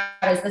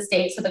checkout is the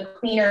state. So the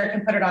cleaner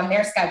can put it on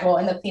their schedule,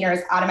 and the cleaner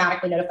is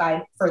automatically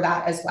notified for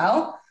that as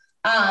well.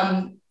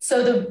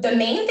 So the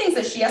main things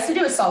that she has to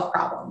do is solve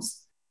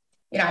problems.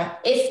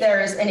 If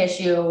there's an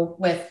issue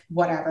with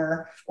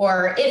whatever,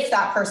 or if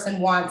that person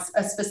wants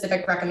a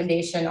specific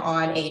recommendation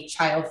on a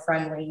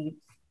child-friendly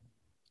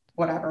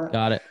whatever.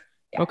 Got it.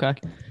 Yeah. Okay.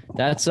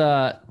 That's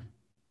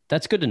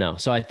good to know.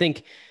 So I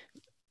think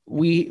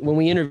when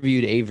we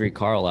interviewed Avery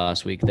Carl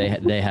last week,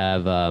 they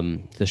have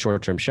the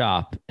short-term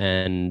shop,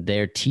 and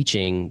they're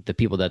teaching the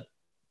people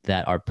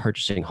that are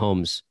purchasing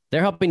homes.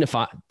 They're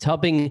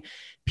helping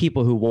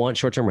people who want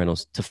short-term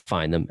rentals to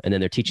find them, and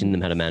then they're teaching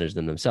them how to manage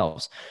them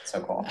themselves.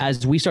 So cool.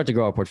 As we start to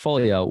grow our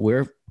portfolio,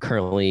 we're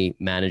currently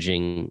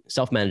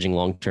self-managing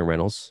long-term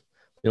rentals.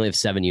 We only have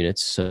 7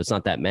 units, so it's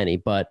not that many,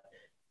 but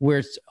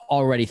we're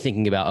already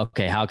thinking about,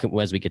 okay,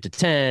 as we get to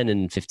 10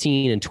 and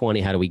 15 and 20,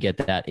 how do we get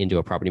that into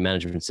a property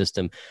management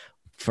system?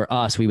 For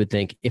us, we would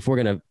think if we're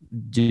going to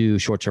do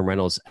short-term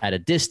rentals at a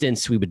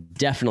distance, we would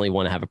definitely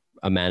want to have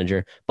a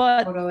manager,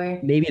 but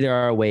maybe there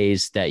are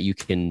ways that you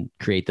can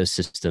create those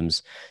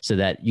systems so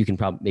that you can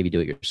probably maybe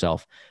do it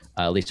yourself,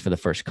 at least for the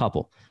first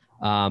couple.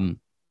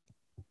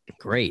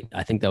 Great.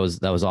 I think that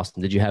was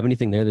awesome. Did you have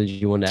anything there that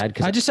you wanted to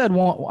add? I just had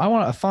one. I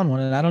want a fun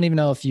one, and I don't even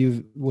know if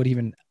you would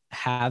even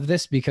have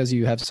this because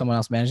you have someone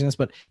else managing this,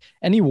 but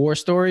any war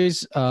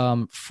stories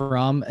from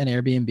an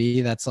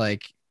Airbnb that's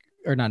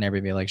or not an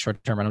Airbnb, like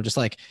short-term rental, just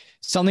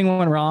something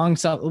went wrong.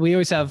 So we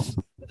always have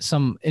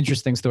some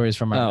interesting stories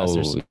from our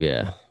investors.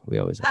 Yeah, we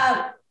always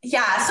have. So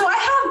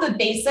I have the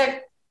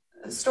basic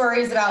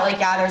stories about like,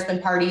 yeah, there's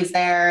been parties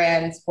there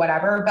and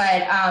whatever,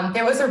 but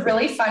there was a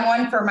really fun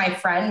one for my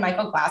friend,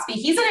 Michael Glaspie.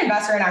 He's an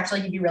investor and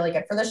actually he'd be really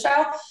good for the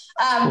show.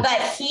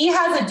 But he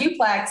has a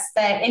duplex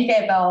that in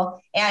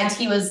Fayetteville and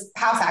he was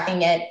house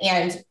hacking it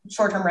and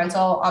short-term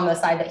rental on the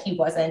side that he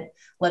wasn't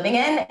living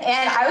in.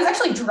 And I was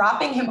actually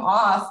dropping him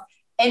off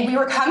and we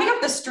were coming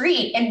up the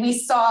street and we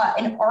saw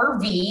an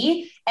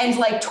RV and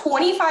like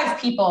 25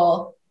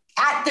 people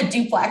at the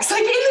duplex,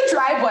 like in the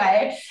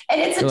driveway.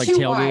 And it's like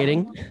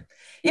tailgating.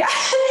 Yeah.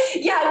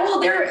 Yeah. Well,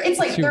 they're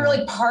like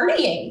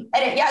partying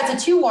and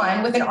it's a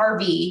 2-1 with an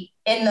RV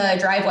in the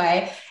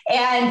driveway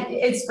and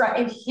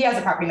he has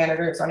a property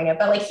manager who's running it,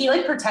 but like, he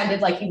like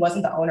pretended like he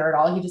wasn't the owner at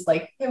all. He just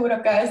like, hey, what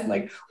up guys? And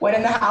like went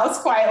in the house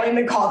quietly and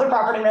then called the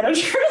property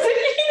manager.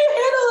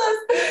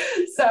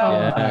 So,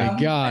 oh my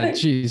God,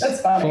 geez,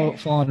 full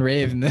on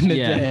rave in the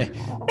midday.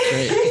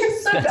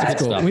 So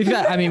that's cool. We've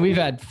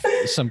had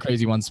some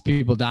crazy ones,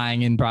 people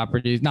dying in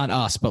properties, not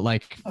us, but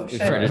like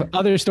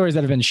other stories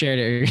that have been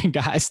shared.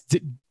 Guys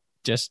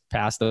just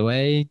passed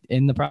away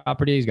in the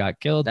properties, got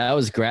killed. That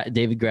was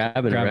David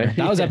Graben, right?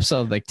 That was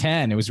episode like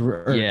 10. It was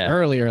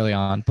early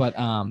on, but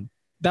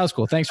that was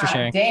cool. Thanks for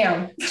sharing.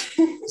 Damn.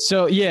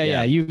 So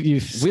yeah. We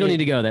don't need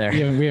to go there.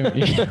 We don't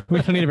need to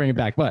bring it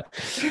back, but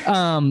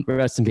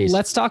rest in peace.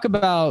 Let's talk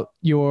about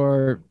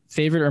your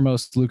favorite or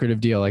most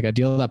lucrative deal, like a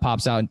deal that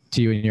pops out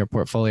to you in your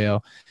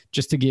portfolio,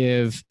 just to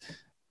give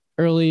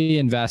early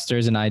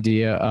investors an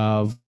idea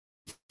of,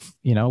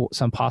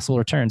 some possible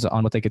returns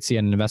on what they could see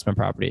in an investment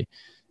property.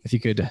 If you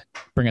could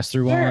bring us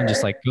through one,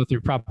 just like go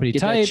through property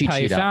type, how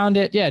you found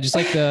it. Yeah. Just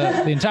like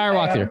the entire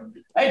walkthrough.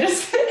 I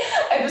just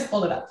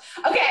pulled it up.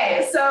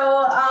 Okay.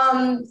 So,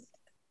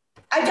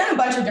 I've done a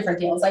bunch of different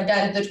deals. I've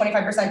done the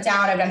 25%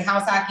 down. I've done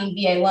house hacking,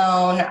 VA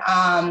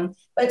loan.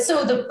 But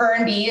so the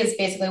burn B is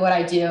basically what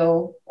I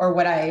do or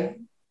what I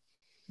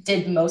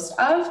did most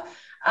of.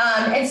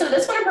 And so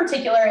this one in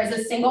particular is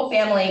a single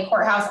family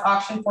courthouse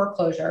auction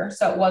foreclosure.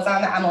 So it was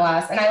on the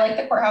MLS. And I like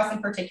the courthouse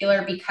in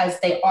particular because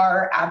they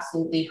are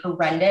absolutely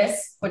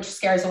horrendous, which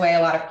scares away a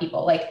lot of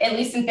people. Like at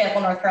least in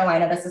Fayetteville, North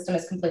Carolina, the system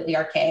is completely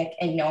archaic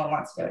and no one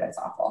wants to do it. It's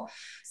awful.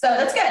 So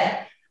that's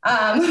good.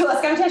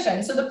 Less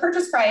competition. So the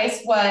purchase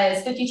price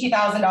was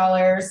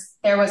 $52,000.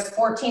 There was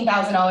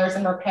 $14,000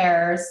 in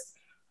repairs.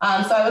 So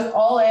I was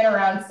all in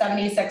around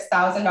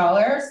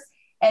 $76,000.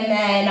 And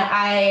then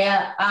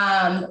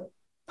I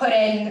put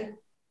in,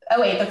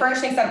 the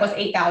furnishing set was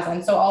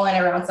 $8,000. So all in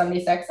around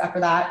 76 after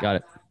that. Got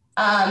it.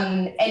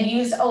 And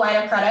used a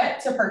line of credit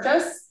to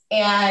purchase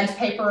and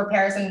pay for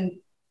repairs and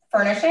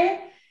furnishing.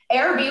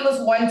 ARV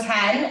was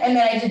 110. And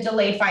then I did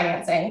delayed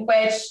financing,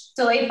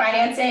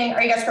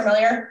 are you guys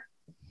familiar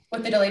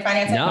with the delayed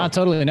financing? No, not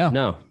totally.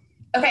 No.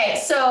 Okay.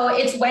 So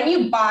it's when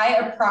you buy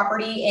a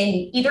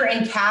property either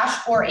in cash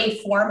or a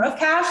form of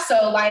cash.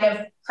 So line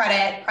of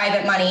credit,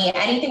 private money,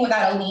 anything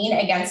without a lien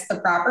against the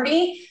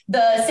property,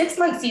 the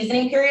 6-month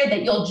seasoning period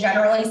that you'll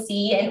generally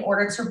see in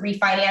order to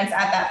refinance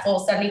at that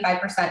full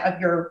 75%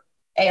 of your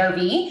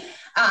ARV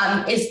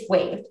is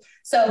waived.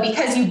 So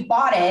because you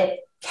bought it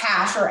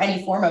cash or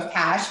any form of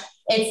cash,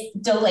 it's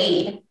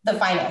delayed the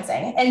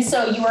financing. And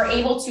so you are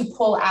able to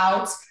pull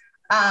out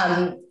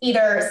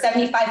either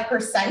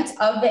 75%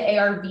 of the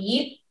ARV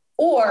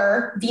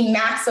or the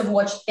max of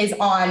which is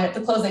on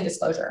the closing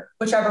disclosure,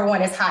 whichever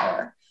one is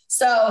higher.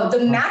 So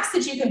the max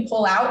that you can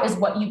pull out is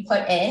what you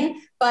put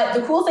in. But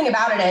the cool thing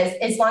about it is,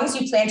 as long as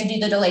you plan to do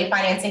the delayed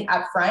financing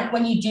up front,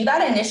 when you do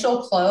that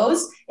initial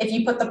close, if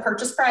you put the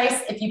purchase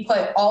price, if you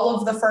put all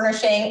of the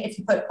furnishing, if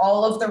you put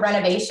all of the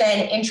renovation,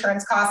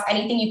 insurance costs,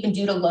 anything you can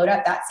do to load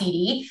up that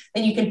CD,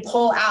 then you can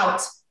pull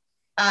out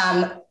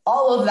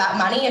all of that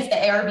money if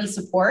the ARV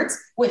supports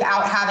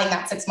without having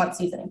that 6-month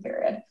seasoning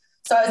period.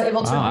 So I was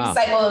able to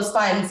recycle those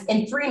funds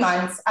in 3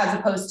 months as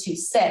opposed to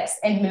 6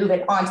 and move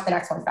it on to the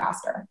next one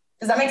faster.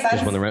 Does that make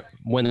sense? Just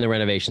when the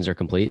renovations are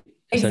complete.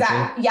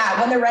 Exactly.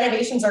 Yeah. When the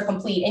renovations are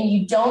complete and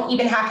you don't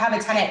even have to have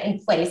a tenant in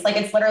place. Like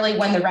it's literally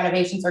when the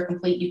renovations are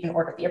complete, you can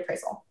order the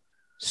appraisal.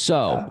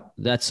 So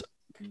that's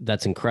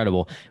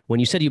incredible. When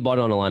you said you bought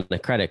it on a line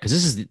of credit, because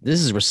this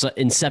is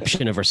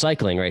inception of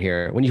recycling right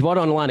here. When you bought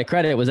it on a line of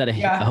credit, was that a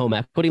home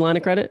equity line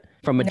of credit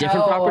from a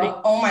different property?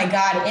 Oh my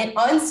God. And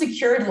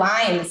unsecured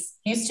lines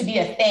used to be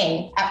a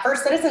thing at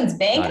First Citizens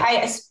Bank.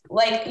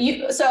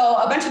 So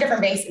a bunch of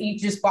different banks, you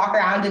just walk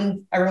around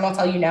and everyone will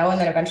tell you no.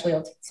 And then eventually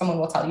someone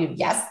will tell you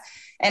yes.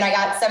 And I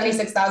got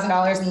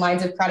 $76,000 in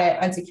lines of credit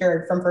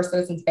unsecured from First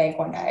Citizens Bank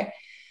one day.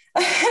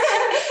 So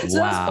that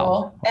was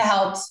cool. It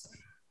helped.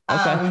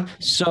 Okay.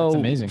 So that's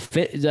amazing.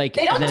 They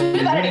don't do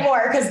that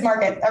anymore because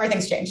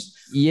everything's changed.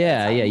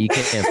 Yeah, you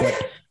can't.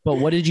 But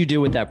what did you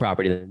do with that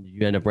property then? Did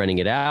you end up renting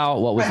it out?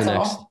 What was the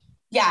next?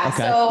 Yeah.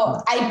 Okay.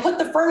 So I put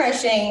the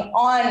furnishing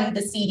on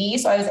the CD.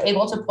 So I was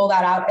able to pull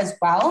that out as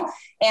well.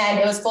 And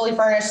it was fully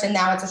furnished and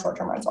now it's a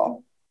short-term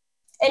rental.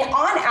 And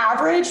on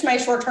average, my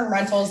short-term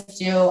rentals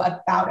do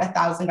about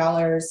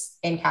 $1,000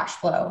 in cash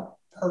flow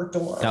per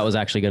door. That was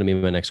actually going to be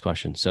my next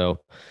question. So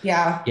do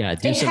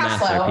some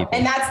math there, people.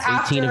 And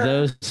that's 18 of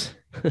those.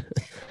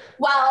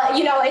 Well,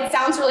 it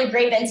sounds really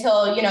great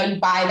until, you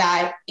buy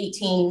that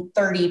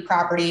 1830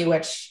 property,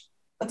 which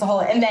that's a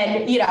whole, and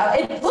then,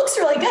 it looks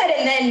really good.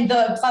 And then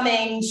the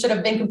plumbing should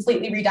have been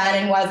completely redone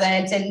and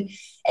wasn't. And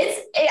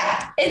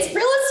it's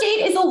real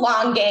estate is a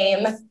long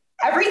game.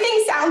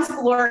 Everything sounds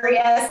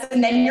glorious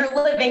and then you're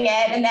living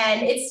it and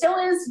then it still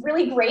is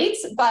really great.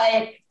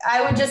 But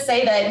I would just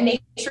say that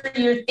make sure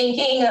you're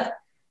thinking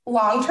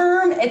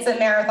long-term. It's a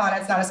marathon.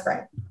 It's not a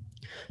sprint.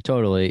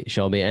 Totally,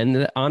 Shelby.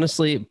 And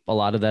honestly, a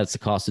lot of that's the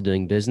cost of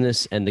doing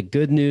business. And the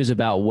good news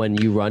about when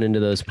you run into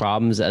those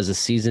problems as a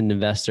seasoned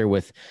investor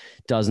with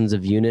dozens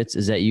of units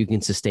is that you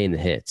can sustain the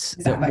hits.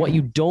 Exactly. What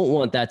you don't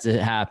want that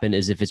to happen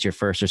is if it's your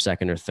first or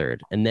second or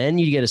third. And then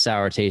you get a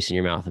sour taste in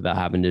your mouth about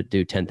having to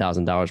do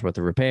 $10,000 worth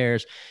of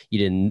repairs. You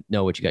didn't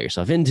know what you got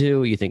yourself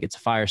into. You think it's a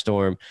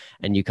firestorm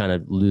and you kind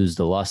of lose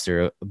the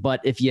luster.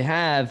 But if you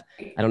have,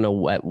 I don't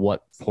know at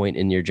what point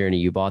in your journey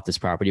you bought this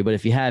property, but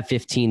if you have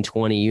 15,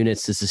 20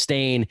 units to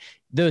sustain,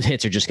 those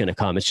hits are just going to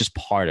come. It's just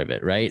part of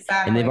it, right?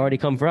 Exactly. And they've already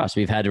come for us.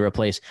 I had to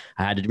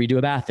redo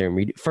a bathroom,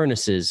 redo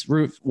furnaces,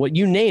 roof, what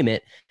you name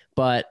it.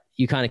 But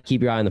you kind of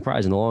keep your eye on the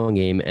prize in the long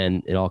game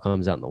and it all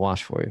comes out in the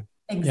wash for you.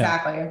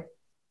 Exactly. Yeah.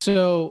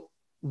 So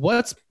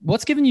what's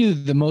given you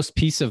the most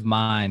peace of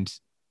mind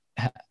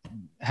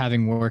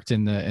having worked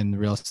in the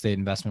real estate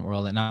investment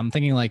world? And I'm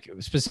thinking like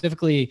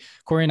specifically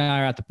Corey and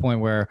I are at the point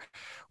where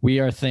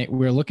we're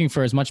looking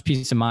for as much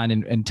peace of mind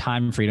and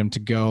time freedom to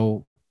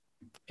go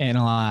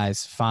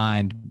analyze,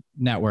 find,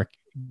 network,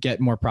 get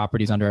more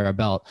properties under our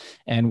belt.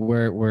 And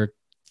we're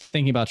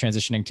thinking about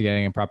transitioning to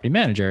getting a property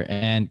manager,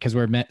 and because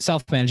we're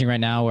self-managing right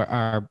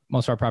now,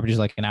 most of our properties are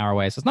like an hour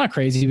away, so it's not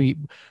crazy.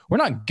 We're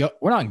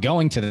not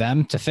going to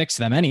them to fix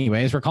them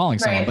anyways. We're calling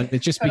someone, but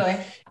it's just totally.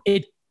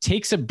 It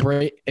takes a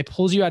break. It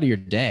pulls you out of your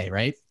day,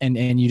 right?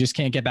 And you just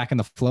can't get back in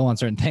the flow on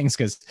certain things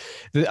because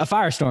a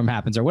firestorm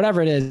happens or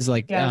whatever it is,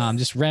 like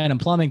just random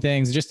plumbing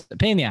things, just a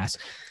pain in the ass.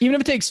 Even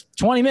if it takes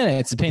 20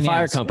 minutes, it's a pain in the ass.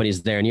 Fire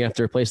company's there, and you have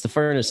to replace the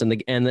furnace and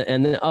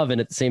the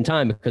oven at the same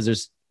time because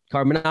there's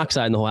carbon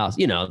monoxide in the whole house,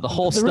 the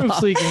whole stuff. The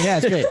roof's leaking. Yeah,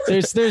 it's great.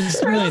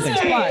 There's a million things,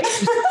 but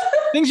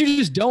things you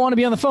just don't want to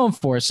be on the phone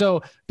for.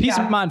 So peace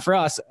of mind for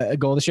us, a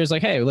goal this year is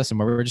like, hey, listen,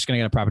 we're just going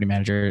to get a property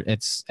manager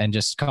and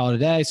just call it a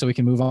day so we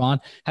can move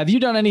on. Have you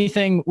done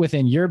anything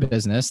within your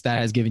business that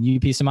has given you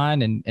peace of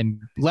mind?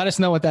 And let us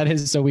know what that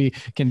is so we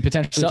can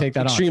potentially take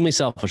that extremely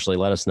selfishly,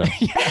 let us know.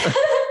 Dude,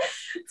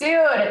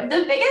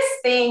 the biggest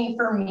thing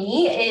for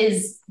me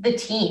is the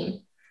team.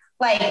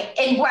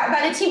 And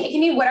by the team, it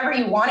can be whatever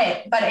you want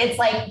it, but it's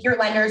like your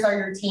lenders are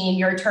your team,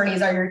 your attorneys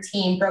are your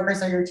team,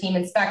 brokers are your team,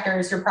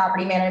 inspectors, your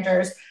property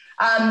managers,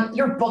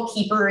 your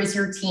bookkeeper is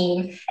your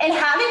team. And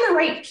having the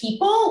right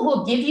people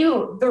will give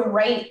you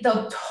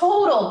the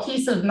total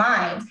peace of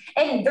mind.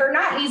 And they're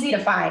not easy to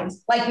find.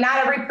 Like not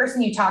every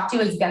person you talk to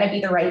is going to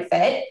be the right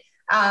fit.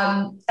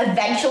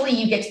 Eventually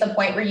you get to the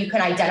point where you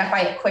can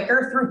identify it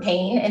quicker through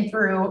pain and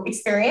through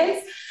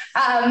experience.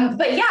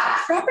 But yeah,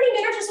 property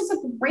managers was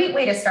a great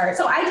way to start.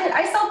 So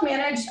I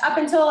self-managed up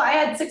until I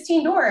had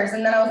 16 doors.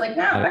 And then I was like,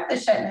 nah, fuck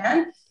this shit,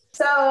 man.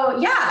 So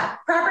yeah,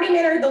 property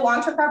manager, the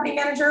long-term property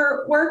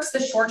manager works, the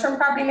short-term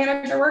property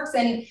manager works.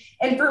 And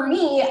for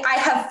me, I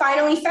have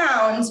finally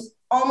found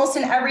almost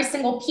in every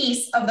single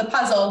piece of the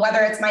puzzle,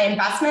 whether it's my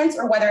investments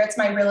or whether it's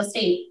my real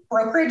estate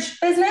brokerage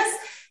business,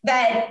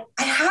 that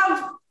I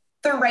have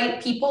the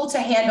right people to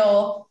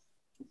handle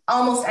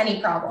almost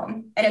any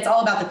problem. And it's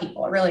all about the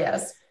people. It really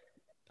is.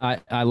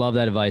 I love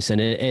that advice.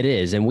 And it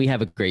is. And we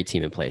have a great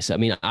team in place. I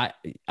mean,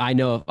 I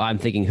know if I'm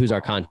thinking who's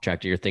our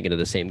contractor, you're thinking of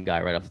the same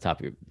guy right off the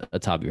top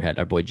of your head,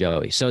 our boy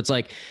Joey. So it's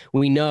like,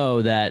 we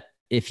know that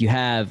if you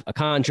have a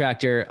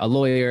contractor, a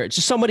lawyer,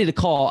 just somebody to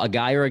call, a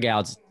guy or a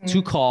gal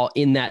to call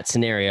in that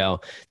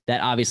scenario,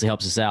 that obviously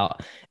helps us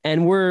out.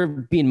 And we're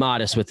being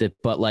modest with it,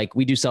 but like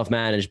we do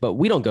self-manage, but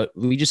we don't go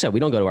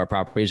to our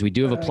properties. We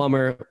do have a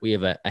plumber, we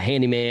have a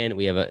handyman,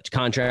 we have a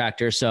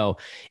contractor. So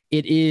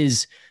it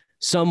is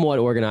somewhat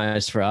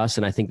organized for us.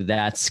 And I think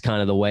that's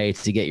kind of the way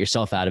to get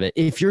yourself out of it.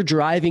 If you're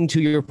driving to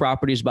your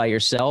properties by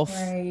yourself,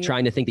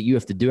 trying to think that you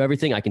have to do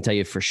everything, I can tell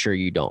you for sure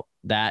you don't.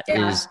 That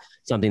is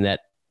something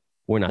that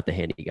we're not the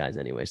handy guys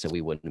anyway, so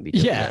we wouldn't be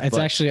doing that. It's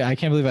actually, I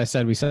can't believe I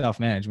said we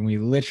self-manage when we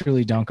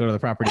literally don't go to the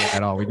property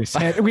at all. We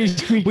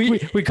just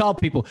we call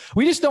people.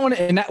 We just don't want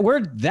to, and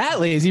we're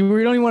that lazy.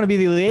 We don't even want to be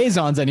the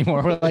liaisons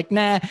anymore. We're like,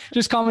 nah,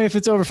 just call me if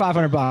it's over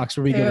 $500.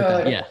 We'll be good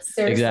with that. Yeah,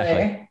 seriously.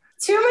 Exactly.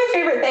 Two of my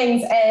favorite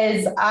things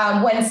is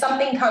when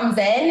something comes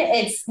in,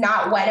 it's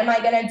not when am I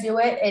going to do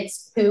it?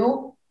 It's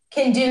who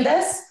can do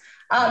this.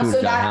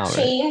 So that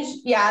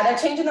change,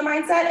 that change in the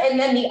mindset. And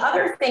then the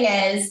other thing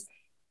is,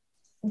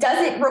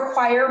 does it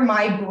require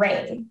my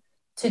brain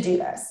to do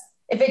this?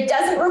 If it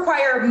doesn't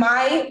require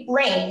my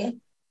brain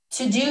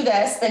to do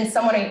this, then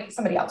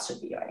somebody else should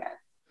be doing it.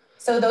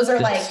 So those are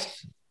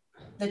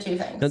the two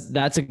things.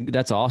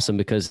 That's awesome,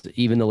 because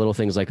even the little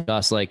things like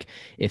us, like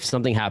if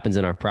something happens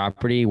in our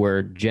property,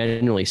 we're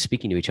generally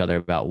speaking to each other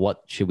about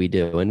what should we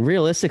do. And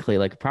realistically,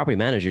 like a property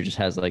manager just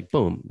has like,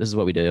 boom, this is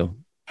what we do.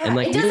 And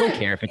like, we don't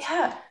care if it's,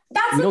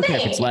 that's the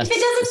thing. If it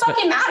doesn't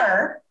fucking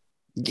matter,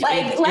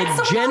 Like,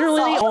 it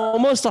generally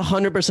almost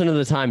 100% of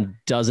the time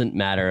doesn't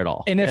matter at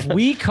all. And if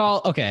we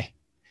call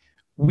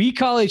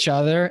each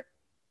other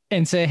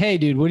and say, hey,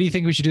 dude, what do you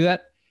think we should do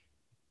that?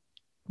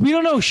 We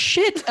don't know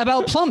shit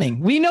about plumbing.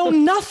 We know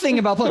nothing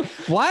about plumbing.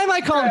 Why am I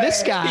calling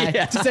this guy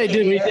to say,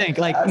 dude, what do you think?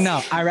 Like,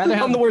 no, I rather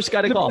have I'm the worst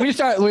guy to call. We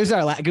start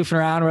goofing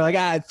around. We're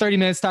like, 30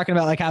 minutes talking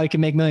about like how we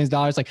can make millions of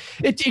dollars. Like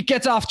it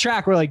gets off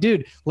track. We're like,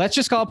 dude, let's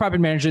just call a property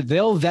manager.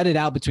 They'll vet it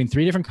out between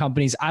 3 different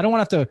companies. I don't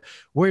want to have to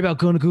worry about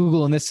going to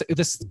Google and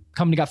this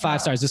company got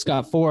 5 stars. This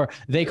got 4.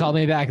 They called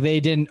me back. They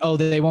didn't. Oh,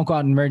 they won't go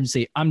out in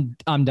emergency. I'm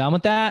done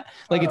with that.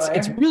 Like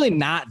it's really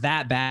not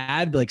that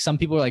bad. Like some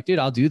people are like, dude,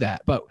 I'll do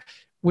that. But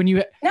when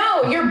your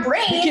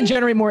brain, we can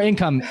generate more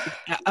income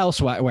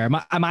elsewhere.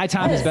 My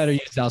time is better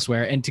used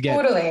elsewhere, and to get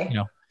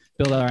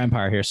build our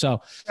empire here.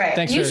 So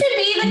thanks. You should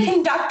be the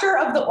conductor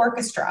of the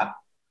orchestra.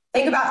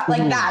 Think about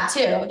like that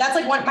too. That's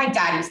like what my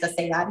dad used to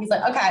say that. He's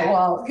like, okay,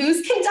 well,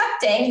 who's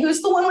conducting?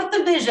 Who's the one with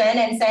the vision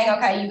and saying,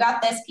 okay, you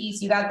got this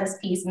piece,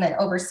 and then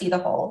oversee the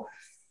whole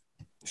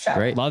show.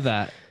 Great. Love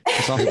that.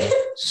 That's awesome.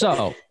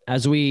 So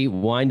as we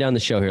wind down the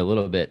show here a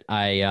little bit,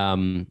 I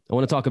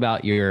want to talk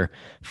about your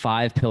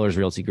 5 Pillars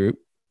Realty Group.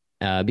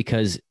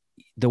 Because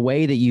the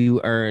way that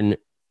you earn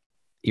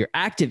your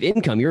active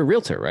income, you're a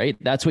realtor, right?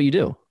 That's what you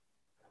do.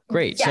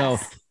 Great. Yes. So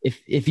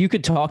if you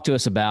could talk to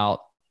us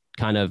about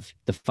kind of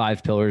the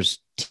 5 Pillars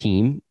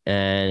team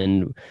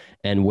and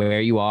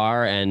where you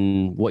are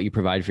and what you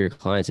provide for your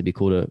clients, it'd be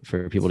cool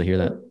for people to hear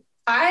that.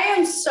 I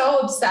am so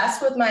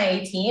obsessed with my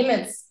team.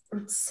 It's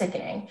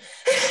sickening.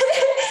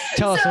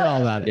 Tell us all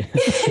about it.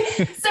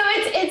 So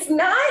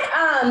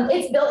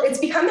it's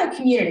become a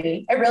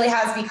community. It really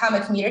has become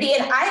a community.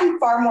 And I'm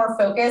far more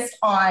focused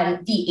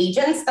on the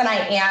agents than I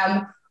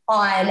am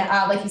on,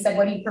 like you said,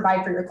 what do you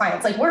provide for your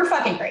clients? Like, we're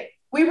fucking great.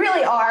 We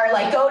really are.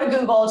 Like, go to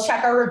Google,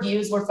 check our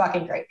reviews. We're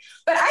fucking great.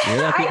 But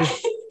I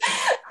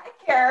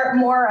care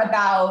more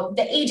about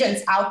the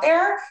agents out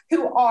there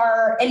who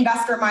are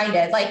investor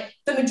minded. Like,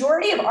 the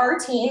majority of our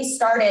team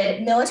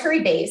started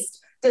military based,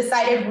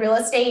 decided real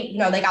estate,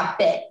 they got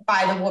bit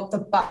by the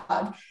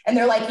bug. And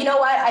they're like, you know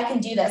what? I can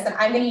do this. And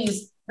I'm going to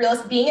use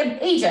being an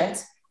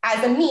agent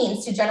as a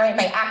means to generate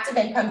my active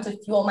income to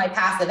fuel my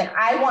passive. And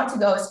I want to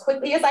go as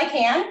quickly as I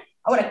can.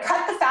 I want to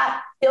cut the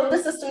fat, build the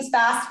systems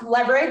fast,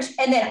 leverage,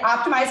 and then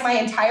optimize my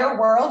entire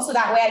world. So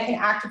that way I can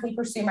actively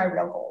pursue my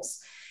real goals.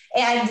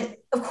 And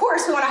of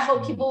course we want to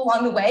help people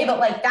along the way, but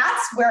like,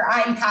 that's where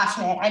I'm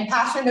passionate. I'm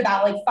passionate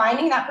about like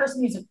finding that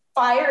person who's a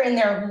fire in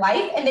their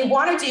life and they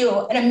want to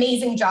do an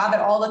amazing job at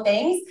all the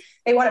things.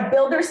 They want to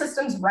build their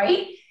systems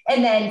right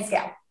and then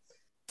scale.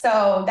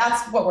 So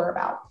that's what we're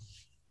about.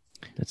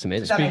 That's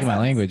amazing. Speaking my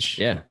language.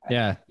 Yeah.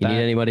 Yeah. You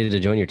need anybody to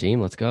join your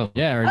team? Let's go.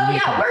 Yeah.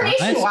 We're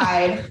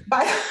nationwide.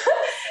 But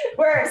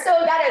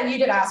you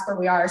did ask where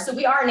we are. So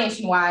we are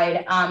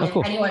nationwide.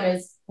 If anyone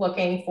is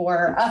looking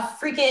for a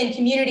freaking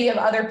community of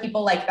other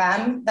people like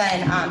them,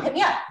 then hit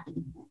me up.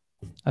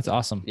 That's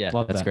awesome. Yeah.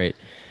 That's great.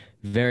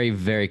 Very,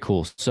 very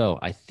cool. So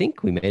I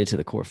think we made it to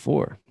the core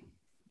 4.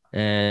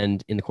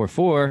 And in the core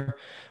 4,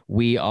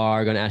 we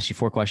are going to ask you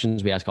 4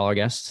 questions. We ask all our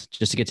guests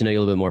just to get to know you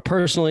a little bit more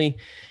personally,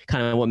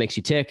 kind of what makes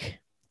you tick.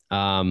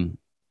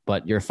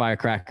 But you're a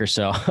firecracker.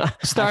 So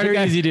starter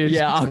easy, dude.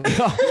 Yeah.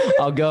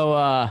 I'll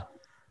go.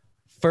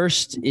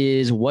 First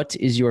is, what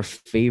is your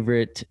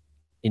favorite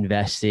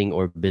investing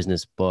or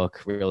business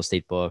book, real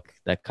estate book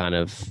that kind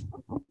of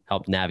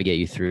helped navigate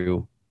you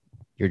through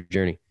your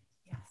journey?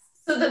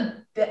 So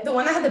the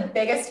one that had the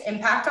biggest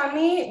impact on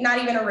me, not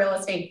even a real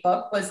estate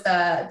book, was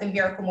the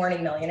Miracle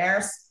Morning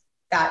Millionaires.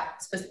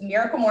 That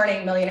Miracle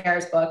Morning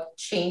Millionaires book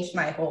changed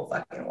my whole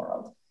fucking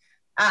world.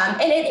 And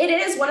it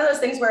is one of those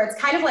things where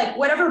it's kind of like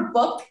whatever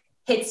book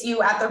hits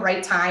you at the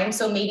right time.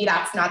 So maybe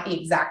that's not the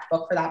exact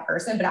book for that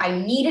person, but I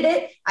needed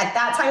it at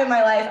that time in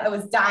my life. I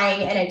was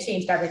dying and it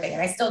changed everything.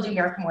 And I still do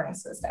Miracle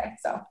Mornings to this day.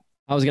 So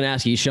I was going to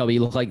ask you, Shelby,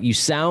 you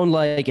sound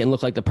like and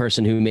look like the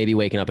person who may be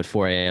waking up at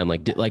 4 a.m.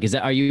 Like,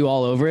 are you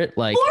all over it?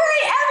 Like 4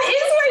 a.m.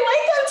 is my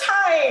wake up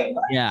time.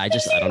 Yeah. I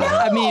don't know.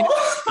 I mean,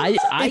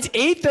 it's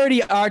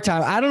 8:30 our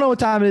time. I don't know what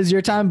time it is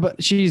your time,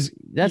 but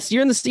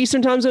you're in the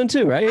Eastern time zone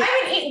too, right?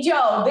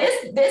 Joe,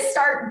 this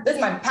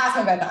is my past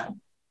my bedtime.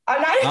 I'm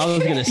not. I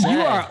was going to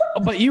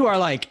say, you are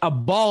like a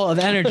ball of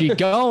energy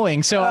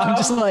going. So I'm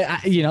just like,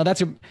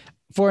 that's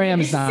 4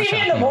 a.m. is not. See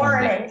me in the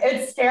morning.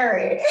 It's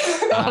scary.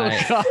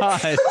 Oh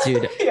God,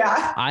 dude.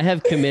 Yeah. I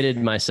have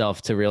committed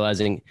myself to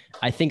realizing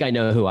I think I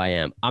know who I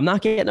am. I'm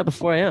not getting up at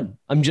 4 a.m.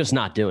 I'm just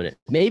not doing it.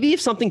 Maybe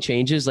if something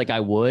changes, like I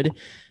would,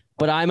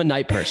 but I'm a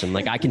night person.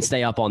 Like I can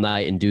stay up all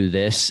night and do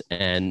this.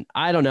 And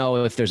I don't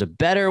know if there's a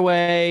better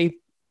way.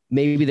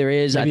 Maybe there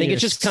is. I think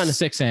it's just kind of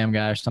 6 a.m.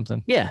 guy or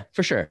something. Yeah,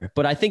 for sure.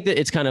 But I think that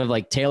it's kind of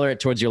like tailor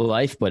it towards your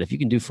life. But if you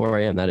can do 4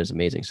 a.m., that is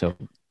amazing. So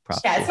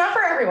yeah, it's not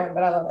for everyone,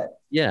 but I love it.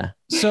 Yeah.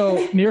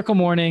 So Miracle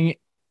Morning,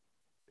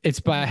 it's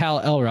by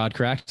Hal Elrod,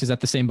 correct? Is that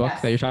the same book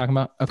that you're talking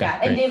about? Okay. Yeah,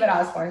 and David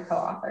Osborne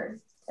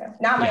co-authored. So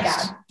not my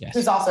dad,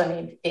 who's also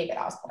named David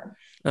Osborne.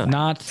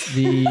 Not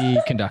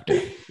the conductor.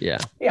 Yeah.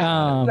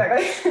 Yeah,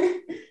 exactly.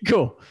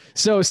 Cool.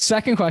 So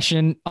second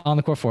question on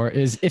the core four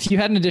is, if you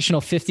had an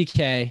additional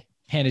 50K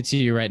handed to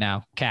you right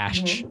now,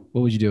 cash,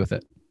 what would you do with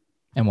it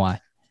and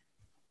why?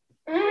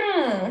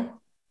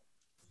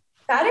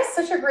 That is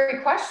such a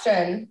great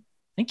question.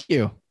 Thank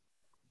you.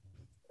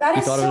 That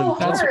is so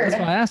hard. That's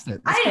why I asked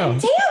it. Damn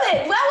it.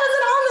 That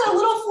wasn't on the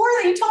little four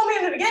that you told me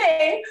in the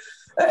beginning.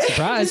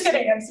 Surprise. Just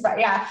kidding. I'm surprised.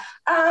 Yeah.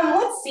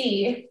 Let's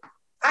see.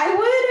 I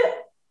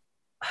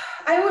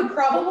would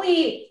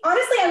probably,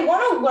 honestly, I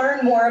want to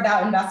learn more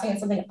about investing in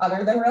something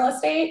other than real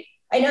estate.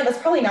 I know that's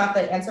probably not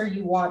the answer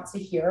you want to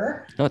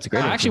hear. No, it's a great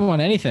answer. I actually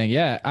want anything.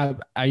 Yeah.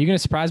 Are you going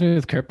to surprise me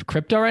with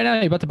crypto right now?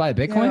 Are you about to buy a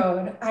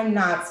Bitcoin? Dude, I'm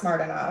not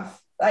smart enough.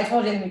 I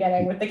told you in the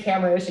beginning with the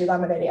camera issues,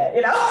 I'm an idiot,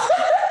 you know?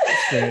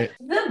 The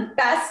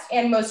best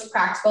and most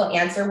practical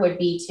answer would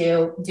be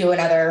to do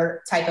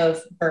another type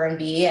of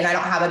B, and I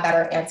don't have a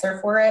better answer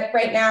for it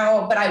right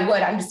now, but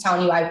I'm just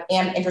telling you, I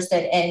am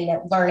interested in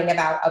learning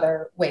about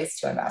other ways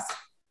to invest.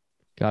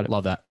 Got it.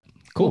 Love that.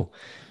 Cool.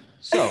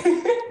 So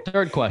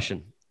third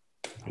question.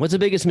 What's the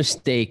biggest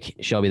mistake,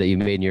 Shelby, that you've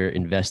made in your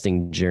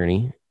investing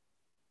journey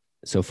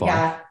so far?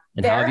 Yeah,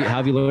 and how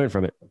have you learned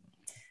from it?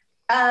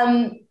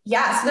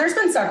 So there's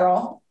been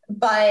several,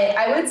 but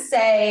I would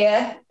say,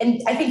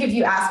 and I think if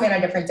you asked me on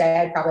a different day,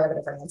 I'd probably have a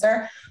different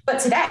answer. But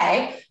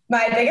today,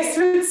 my biggest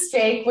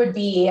mistake would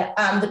be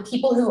the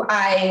people who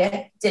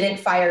I didn't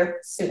fire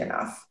soon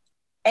enough.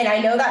 And I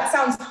know that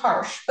sounds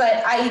harsh,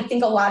 but I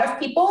think a lot of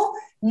people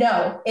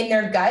know in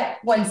their gut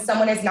when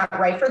someone is not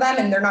right for them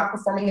and they're not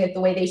performing it the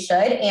way they should.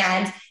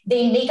 And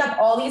they make up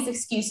all these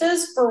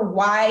excuses for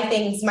why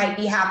things might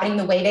be happening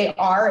the way they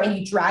are. And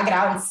you drag it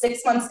out, and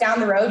 6 months down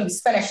the road, you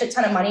spent a shit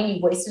ton of money and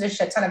you wasted a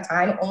shit ton of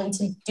time only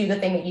to do the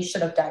thing that you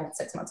should have done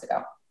 6 months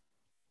ago.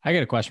 I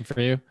got a question for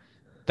you.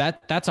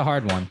 That's a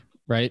hard one,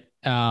 right?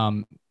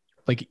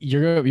 Like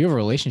you have a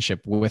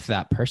relationship with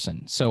that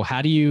person. So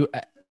how do you,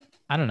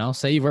 I don't know,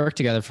 say you've worked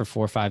together for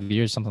 4 or 5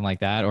 years, something like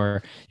that,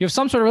 or you have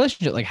some sort of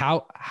relationship. Like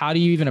how do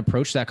you even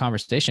approach that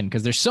conversation?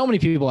 Because there's so many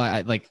people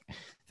I like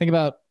think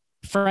about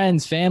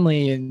friends,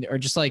 family, or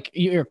just like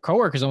your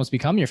coworkers almost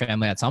become your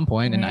family at some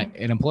point. And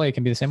an employee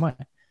can be the same way.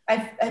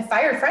 I've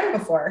fired a friend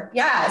before.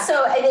 Yeah.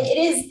 So it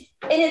is,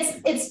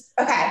 and it's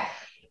okay.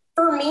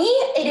 For me,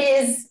 it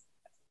is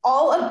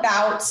all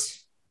about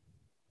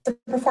the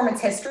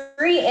performance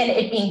history and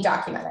it being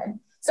documented.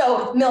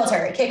 So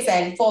military kicks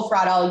in full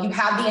throttle. You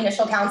have the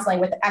initial counseling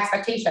with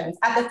expectations.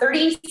 At the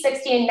 30,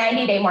 60, and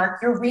 90-day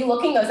mark, you're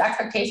relooking those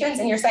expectations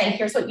and you're saying,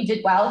 here's what you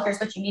did well. Here's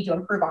what you need to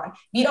improve on. If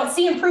you don't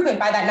see improvement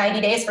by that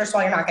 90 days, first of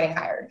all, you're not getting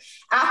hired.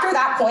 After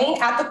that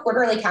point, at the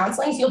quarterly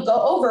counselings, you'll go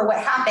over what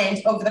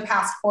happened over the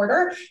past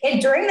quarter.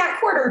 And during that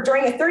quarter,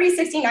 during the 30,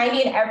 60,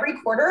 90, and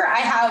every quarter, I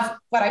have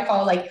what I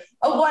call like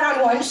a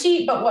one-on-one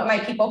sheet, but what my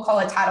people call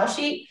a title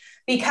sheet.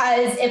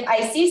 Because if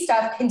I see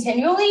stuff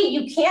continually,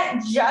 you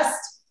can't just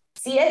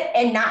see it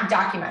and not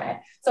document it.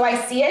 So I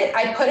see it,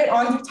 I put it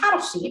on the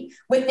title sheet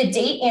with the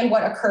date and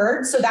what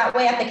occurred. So that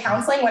way at the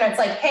counseling, when it's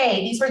like,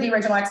 hey, these were the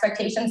original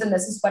expectations and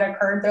this is what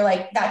occurred, they're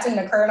like, that didn't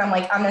occur. And I'm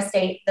like, I'm going to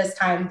state this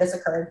time this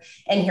occurred.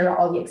 And here are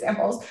all the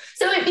examples.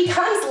 So it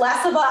becomes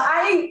less of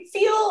I'm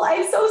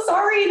so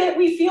sorry that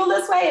we feel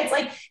this way. It's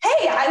like,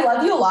 hey, I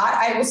love you a lot.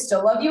 I will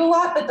still love you a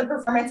lot, but the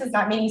performance is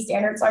not meeting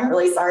standards. So I'm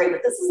really sorry,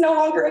 but this is no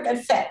longer a good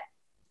fit.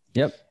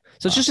 Yep.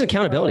 So it's just an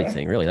accountability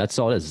thing, really. That's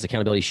all it is. It's an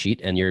accountability sheet,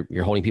 and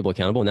you're holding people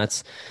accountable. And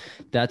that's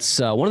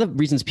one of the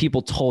reasons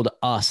people told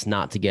us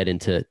not to get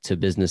into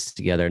business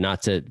together,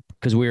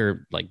 because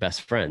we're like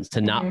best friends,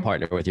 to not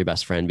partner with your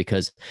best friend,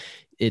 because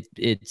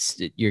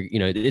you're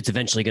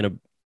eventually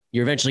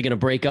gonna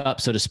break up,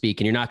 so to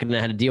speak, and you're not gonna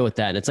know how to deal with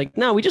that. And it's like,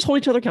 no, we just hold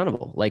each other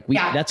accountable. Like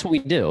that's what we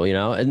do,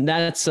 and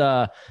there's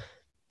pros.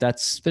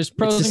 It's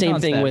the same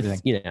thing with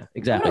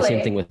exactly. Totally.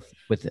 Same thing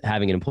with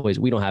having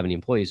employees. We don't have any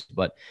employees,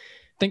 but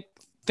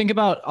think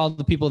about all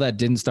the people that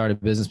didn't start a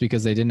business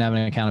because they didn't have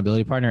an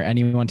accountability partner,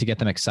 anyone to get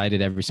them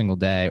excited every single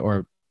day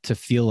or to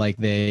feel like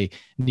they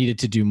needed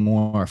to do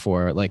more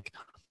for. Like,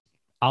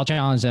 I'll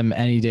challenge them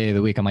any day of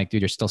the week. I'm like,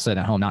 dude, you're still sitting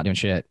at home, not doing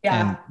shit.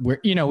 Yeah.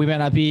 And we might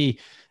not be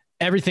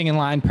everything in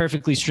line,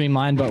 perfectly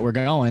streamlined, but we're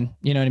going,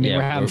 you know what I mean? Yeah,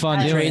 we're having fun.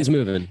 The train's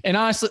moving. And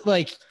honestly,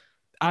 like,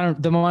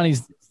 the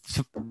money's,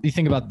 you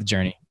think about the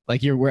journey,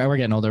 like we're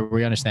getting older.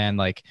 We understand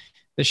like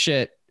this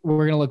shit.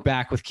 We're going to look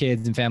back with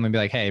kids and family and be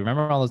like, hey,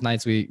 remember all those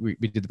nights we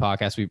did the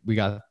podcast? We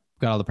got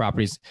all the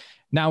properties.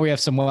 Now we have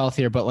some wealth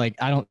here, but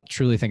like, I don't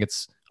truly think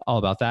it's all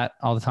about that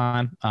all the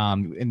time.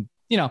 And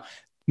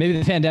maybe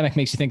the pandemic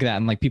makes you think of that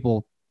and like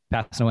people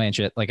passing away and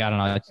shit. Like, I don't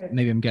know,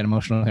 maybe I'm getting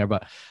emotional here,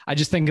 but I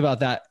just think about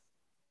that.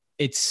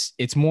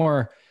 It's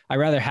more, I'd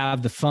rather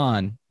have the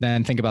fun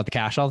than think about the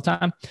cash all the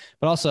time,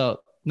 but also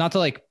not to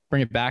like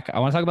bring it back. I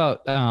want to talk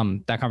about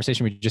that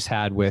conversation we just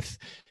had with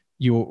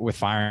you with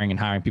firing and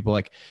hiring people.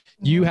 Like,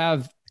 you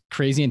have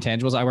crazy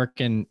intangibles. I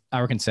work in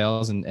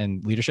sales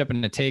and leadership,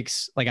 and it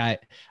takes like, I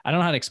don't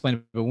know how to explain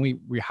it, but when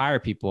we hire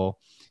people,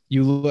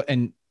 you look,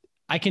 and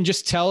I can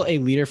just tell a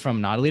leader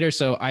from not a leader.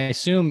 So I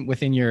assume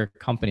within your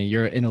company,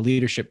 you're in a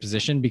leadership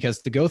position,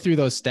 because to go through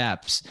those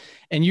steps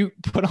and you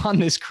put on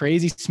this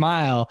crazy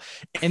smile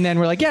and then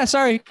we're like, yeah,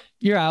 sorry,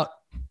 you're out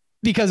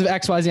because of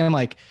X, Y, Z. I'm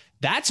like,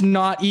 that's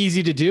not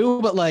easy to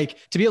do, but like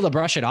to be able to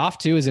brush it off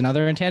too is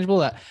another intangible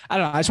that I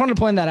don't know. I just wanted to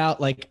point that out.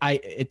 Like I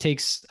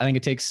think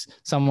it takes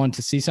someone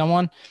to see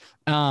someone.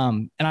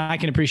 And I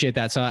can appreciate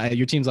that. So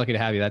your team's lucky to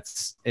have you.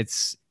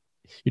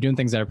 You're doing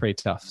things that are pretty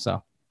tough.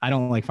 So I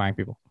don't like firing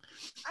people.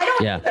 I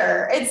don't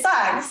either. It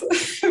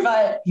sucks,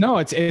 but no,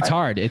 it's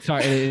hard. It's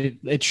hard.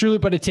 It truly,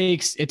 but it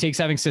takes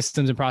having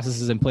systems and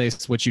processes in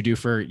place, which you do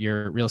for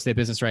your real estate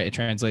business, right? It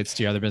translates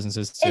to your other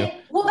businesses too.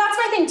 Well, that's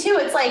my thing too.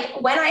 It's like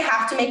when I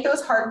have to make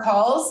those hard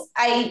calls,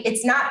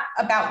 it's not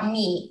about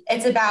me.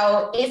 It's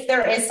about if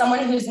there is someone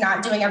who's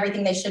not doing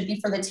everything they should be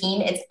for the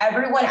team, it's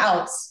everyone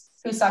else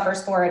who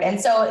suffers for it. And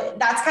so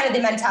that's kind of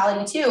the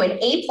mentality too. And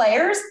A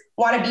players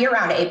want to be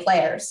around A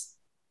players.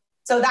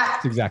 So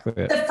that's exactly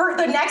it.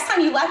 The next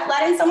time you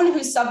let in someone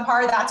who's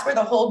subpar, that's where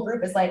the whole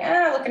group is like,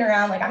 looking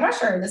around, like, I'm not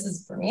sure this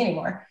is for me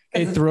anymore.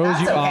 It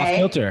throws you off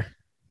kilter.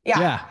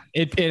 Yeah.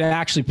 It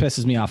actually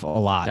pisses me off a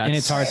lot. And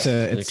it's hard to,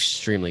 it's an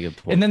extremely good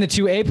point. And then the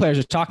 2A players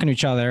are talking to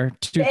each other,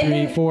 2,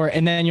 3, 4.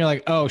 And then you're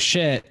like, oh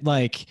shit.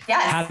 Like,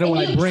 how do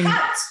I bring,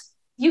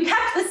 you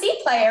kept the C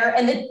player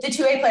and the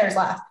 2A players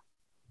left.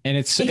 And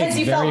it's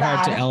very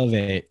hard to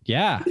elevate.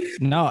 Yeah,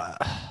 no,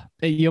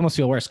 you almost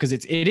feel worse because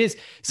it is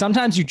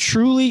sometimes you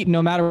truly,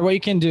 no matter what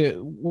you can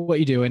do, what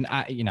you do. And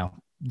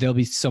there'll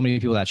be so many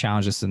people that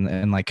challenge us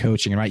and like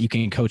coaching, and right. You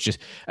can coach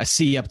a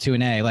C up to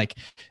an A. Like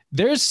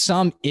there's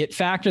some it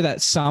factor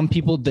that some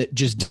people that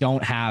just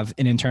don't have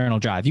an internal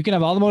drive. You can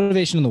have all the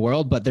motivation in the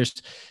world, but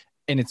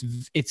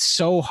it's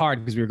so hard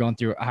because we were going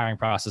through hiring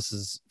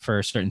processes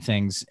for certain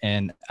things.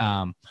 And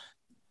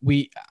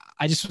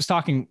I just was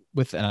talking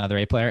with another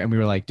A player and we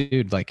were like,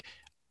 dude, like,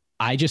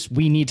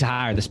 we need to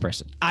hire this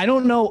person. I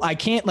don't know. I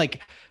can't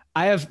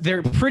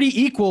they're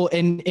pretty equal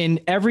in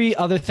every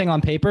other thing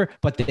on paper,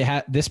 but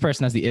this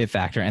person has the it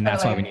factor and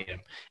that's why we need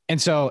him.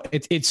 And so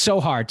it's so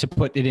hard to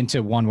put it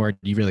into one word.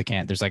 You really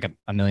can't. There's like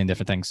a million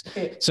different things.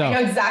 So I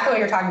know exactly what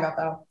you're talking about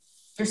though.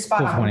 You're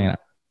spot on.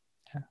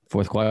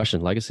 Fourth question,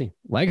 legacy.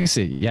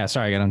 Yeah.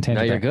 Sorry, I got on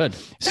tangent. No, you're good.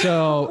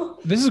 So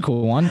this is a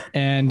cool one.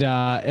 And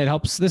it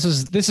helps. This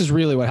is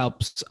really what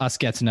helps us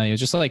get to know you.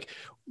 Just like,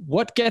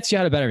 what gets you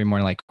out of bed every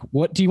morning? Like,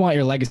 what do you want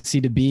your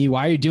legacy to be?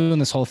 Why are you doing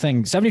this whole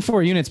thing?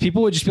 74 units.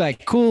 People would just be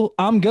like, cool,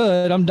 I'm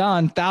good. I'm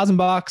done.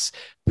 $1,000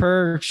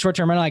 per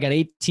short-term rental. I got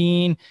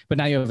 18, but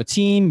now you have a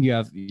team. You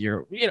have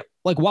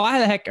like, why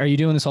the heck are you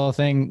doing this whole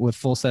thing with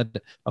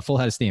a full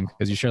head of steam?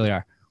 Because you surely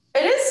are.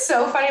 It is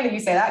so funny that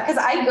you say that,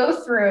 because I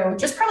go through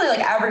just probably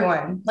like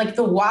everyone, like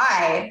the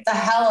why the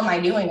hell am I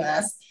doing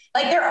this?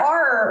 Like there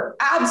are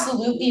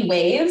absolutely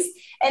waves.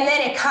 And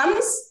then it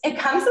comes to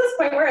this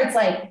point where it's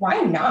like, why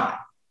not?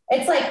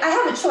 It's like, I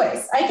have a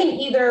choice. I can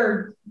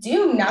either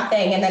do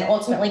nothing and then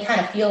ultimately kind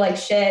of feel like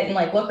shit and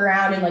like look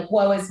around and like,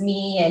 woe is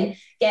me and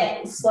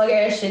get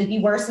sluggish and be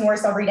worse and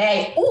worse every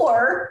day.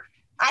 Or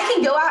I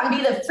can go out and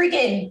be the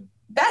freaking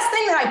best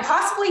thing that I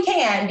possibly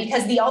can,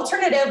 because the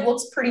alternative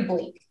looks pretty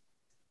bleak.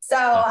 So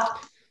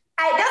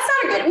that's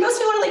not a good, most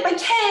people are like my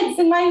kids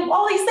and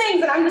all these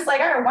things. And I'm just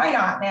like, all right, why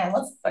not, man?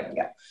 Let's fucking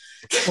go.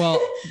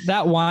 Well,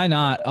 that why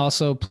not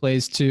also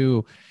plays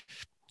to,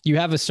 you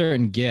have a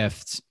certain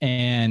gift.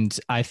 And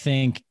I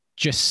think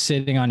just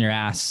sitting on your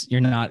ass,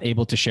 you're not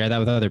able to share that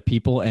with other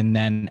people. And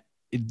then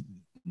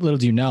little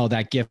do you know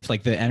that gift,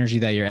 like the energy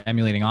that you're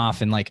emulating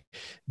off and like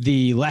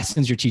the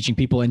lessons you're teaching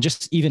people and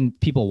just even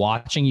people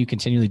watching you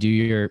continually do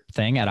your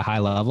thing at a high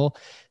level,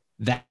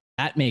 that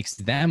makes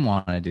them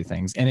want to do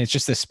things. And it's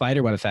just this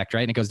spider web effect,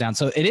 right? And it goes down.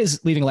 So it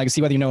is leaving a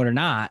legacy, whether you know it or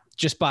not,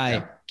 just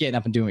by getting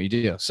up and doing what you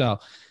do. So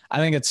I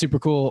think it's super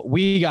cool.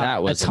 We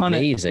got a ton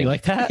amazing. You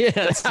like that? Yeah,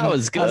 that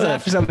was good. That was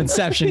after some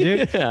Inception,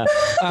 dude. Yeah,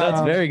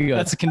 that's very good.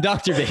 That's a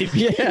conductor, baby.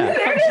 Yeah.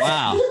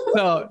 Wow.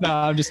 So no,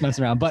 I'm just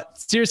messing around. But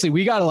seriously,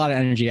 we got a lot of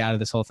energy out of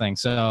this whole thing.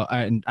 So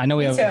I know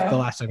we have the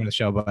last segment of the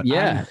show, but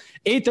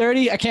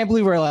 8:30. I can't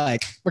believe we're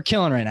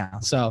killing right now.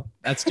 So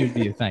that's due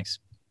to you. Thanks.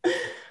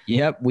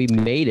 Yep, we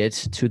made it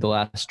to the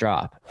last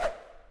drop.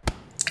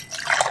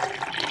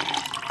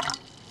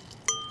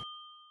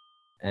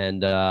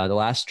 And the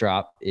last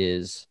drop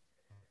is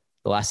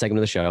the last segment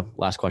of the show.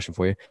 Last question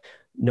for you.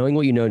 Knowing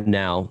what you know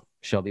now,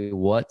 Shelby,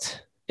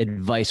 what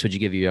advice would you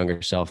give your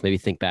younger self? Maybe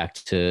think back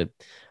to,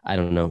 I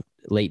don't know,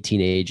 late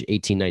teenage,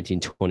 18, 19,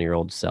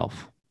 20-year-old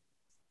self.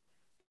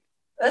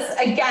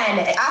 Again,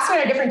 ask me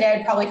on a different day,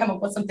 I'd probably come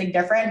up with something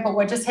different. But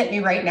what just hit me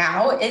right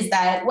now is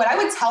that what I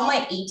would tell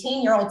my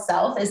 18-year-old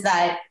self is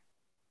that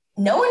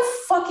no one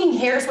fucking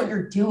cares what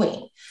you're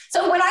doing.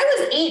 So when I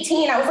was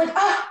 18, I was like,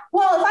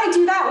 well, if I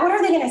do that, what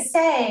are they going to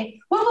say?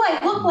 What will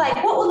I look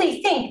like? What will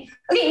they think?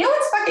 Okay, no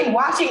one's fucking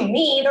watching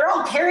me. They're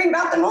all caring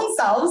about their own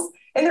selves.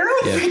 in their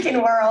own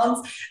freaking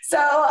worlds. So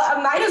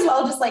might as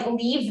well just like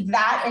leave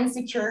that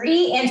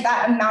insecurity and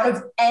that amount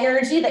of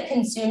energy that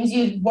consumes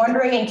you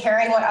wondering and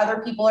caring what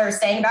other people are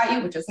saying about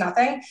you, which is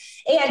nothing,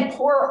 and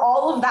pour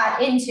all of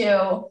that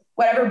into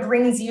whatever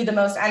brings you the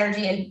most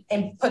energy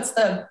and puts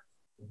the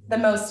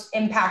most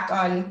impact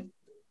on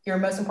your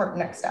most important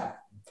next step.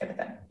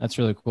 That's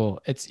really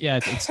cool. It's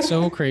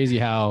so crazy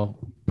how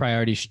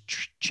priorities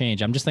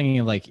change. I'm just thinking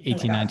of like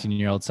 18,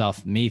 19-year-old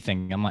self, me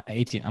thinking I'm like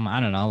 18. I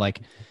don't know,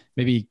 like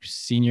maybe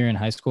senior in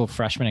high school,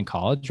 freshman in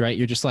college, right?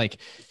 You're just like,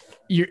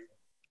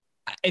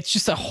 it's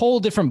just a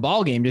whole different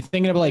ballgame. You're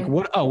thinking about like,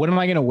 what am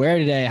I going to wear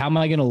today? How am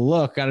I going to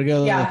look? Got to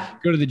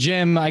go to the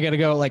gym. I got to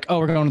go like,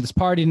 we're going to this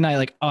party tonight.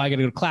 Like, I got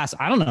to go to class.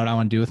 I don't know what I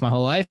want to do with my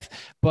whole life.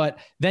 But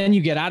then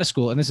you get out of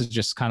school, and this is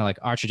just kind of like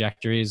our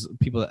trajectories,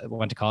 people that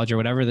went to college or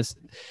whatever,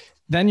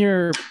 then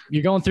you're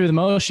going through the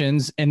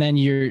motions, and then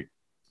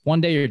one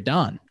day you're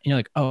done and you're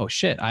like, oh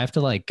shit, I have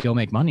to like go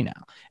make money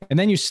now. And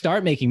then you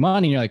start making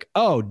money and you're like,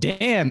 oh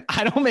damn,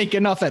 I don't make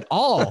enough at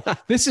all.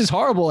 This is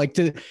horrible. Like,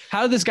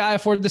 how did this guy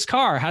afford this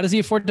car? How does he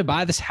afford to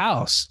buy this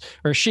house,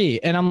 or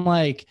she? And I'm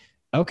like,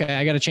 okay,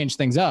 I got to change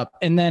things up.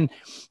 And then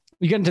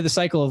you get into the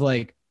cycle of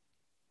like,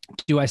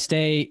 do I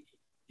stay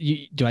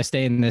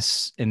in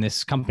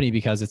this company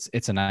because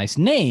it's a nice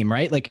name,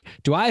 right? Like,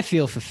 do I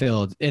feel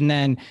fulfilled? And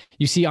then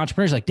you see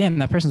entrepreneurs like, damn,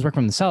 that person's working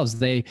for themselves.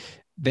 They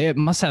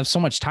must have so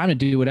much time to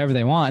do whatever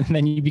they want. And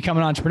then you become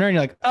an entrepreneur and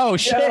you're like, oh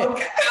shit,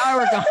 I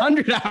work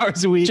 100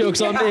 hours a week.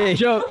 Joke's on me.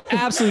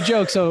 Absolute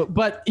joke. So,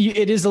 but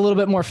it is a little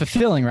bit more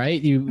fulfilling,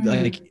 right? You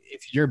like,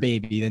 if your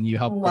baby, then you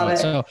help grow it.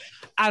 So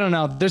I don't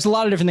know. There's a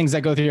lot of different things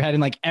that go through your head,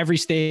 and like every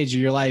stage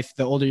of your life,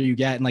 the older you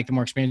get and like the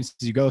more experiences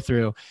you go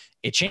through,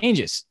 it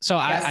changes. So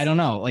I don't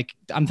know. Like,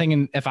 I'm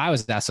thinking if I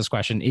was asked this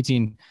question,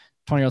 18,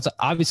 20-year-olds,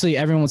 obviously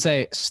everyone would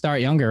say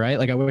start younger, right?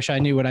 Like, I wish I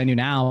knew what I knew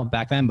now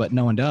back then, but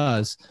no one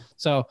does.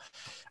 So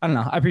I don't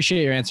know. I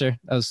appreciate your answer.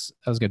 That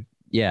was good.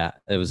 Yeah,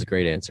 it was a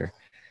great answer.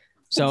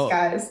 So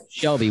thanks, guys.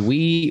 Shelby,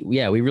 we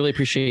really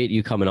appreciate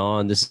you coming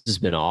on. This has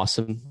been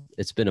awesome.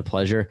 It's been a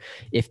pleasure.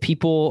 If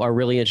people are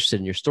really interested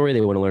in your story,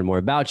 they want to learn more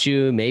about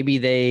you. Maybe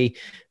they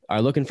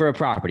are looking for a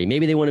property.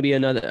 Maybe they want to be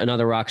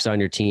another rock star on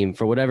your team.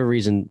 For whatever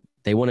reason,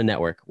 they want to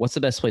network. What's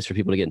the best place for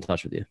people to get in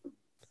touch with you?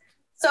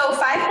 So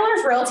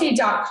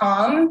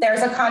 5pillarsrealty.com,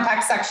 there's a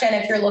contact section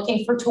if you're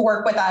looking to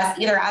work with us,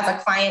 either as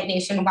a client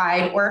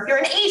nationwide, or if you're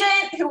an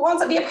agent who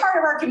wants to be a part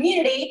of our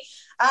community.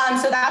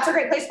 So that's a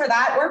great place for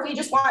that. Or if you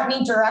just want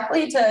me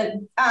directly to,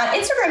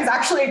 Instagram is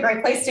actually a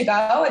great place to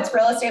go. It's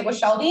Real Estate with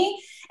Shelby.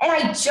 And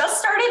I just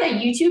started a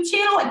YouTube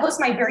channel. I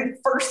posted my very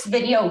first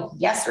video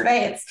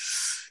yesterday.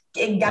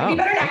 It got to be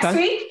better next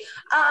week.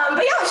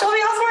 But yeah, Shelby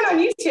Osborne on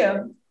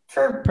YouTube.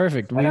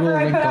 Perfect. We will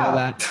link all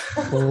that.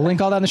 We'll link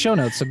all that in the show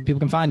notes so people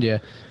can find you.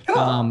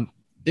 Cool.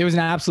 It was an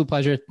absolute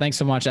pleasure. Thanks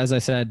so much. As I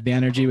said, the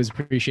energy was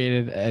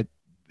appreciated.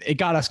 It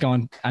got us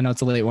going. I know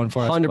it's a late one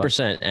for us.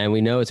 100%. And we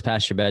know it's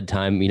past your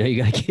bedtime. You know,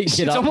 you got to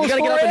get up. You got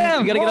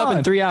to get up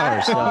in 3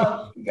 hours.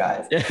 So. You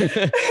guys.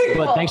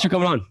 But thanks for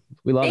coming on.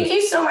 We love it. Thank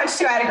you so much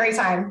too. I had a great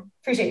time.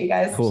 Appreciate you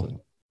guys.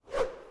 Cool.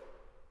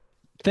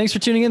 Thanks for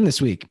tuning in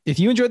this week. If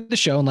you enjoyed the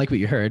show and like what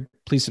you heard,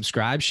 please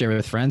subscribe, share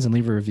with friends, and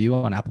leave a review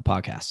on Apple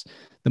Podcasts.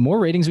 The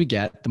more ratings we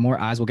get, the more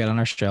eyes we'll get on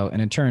our show,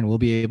 and in turn, we'll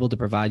be able to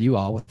provide you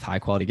all with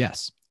high-quality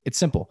guests. It's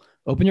simple.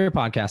 Open your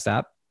podcast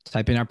app,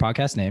 type in our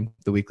podcast name,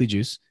 The Weekly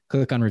Juice,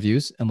 click on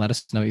reviews, and let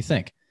us know what you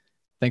think.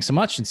 Thanks so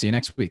much, and see you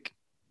next week.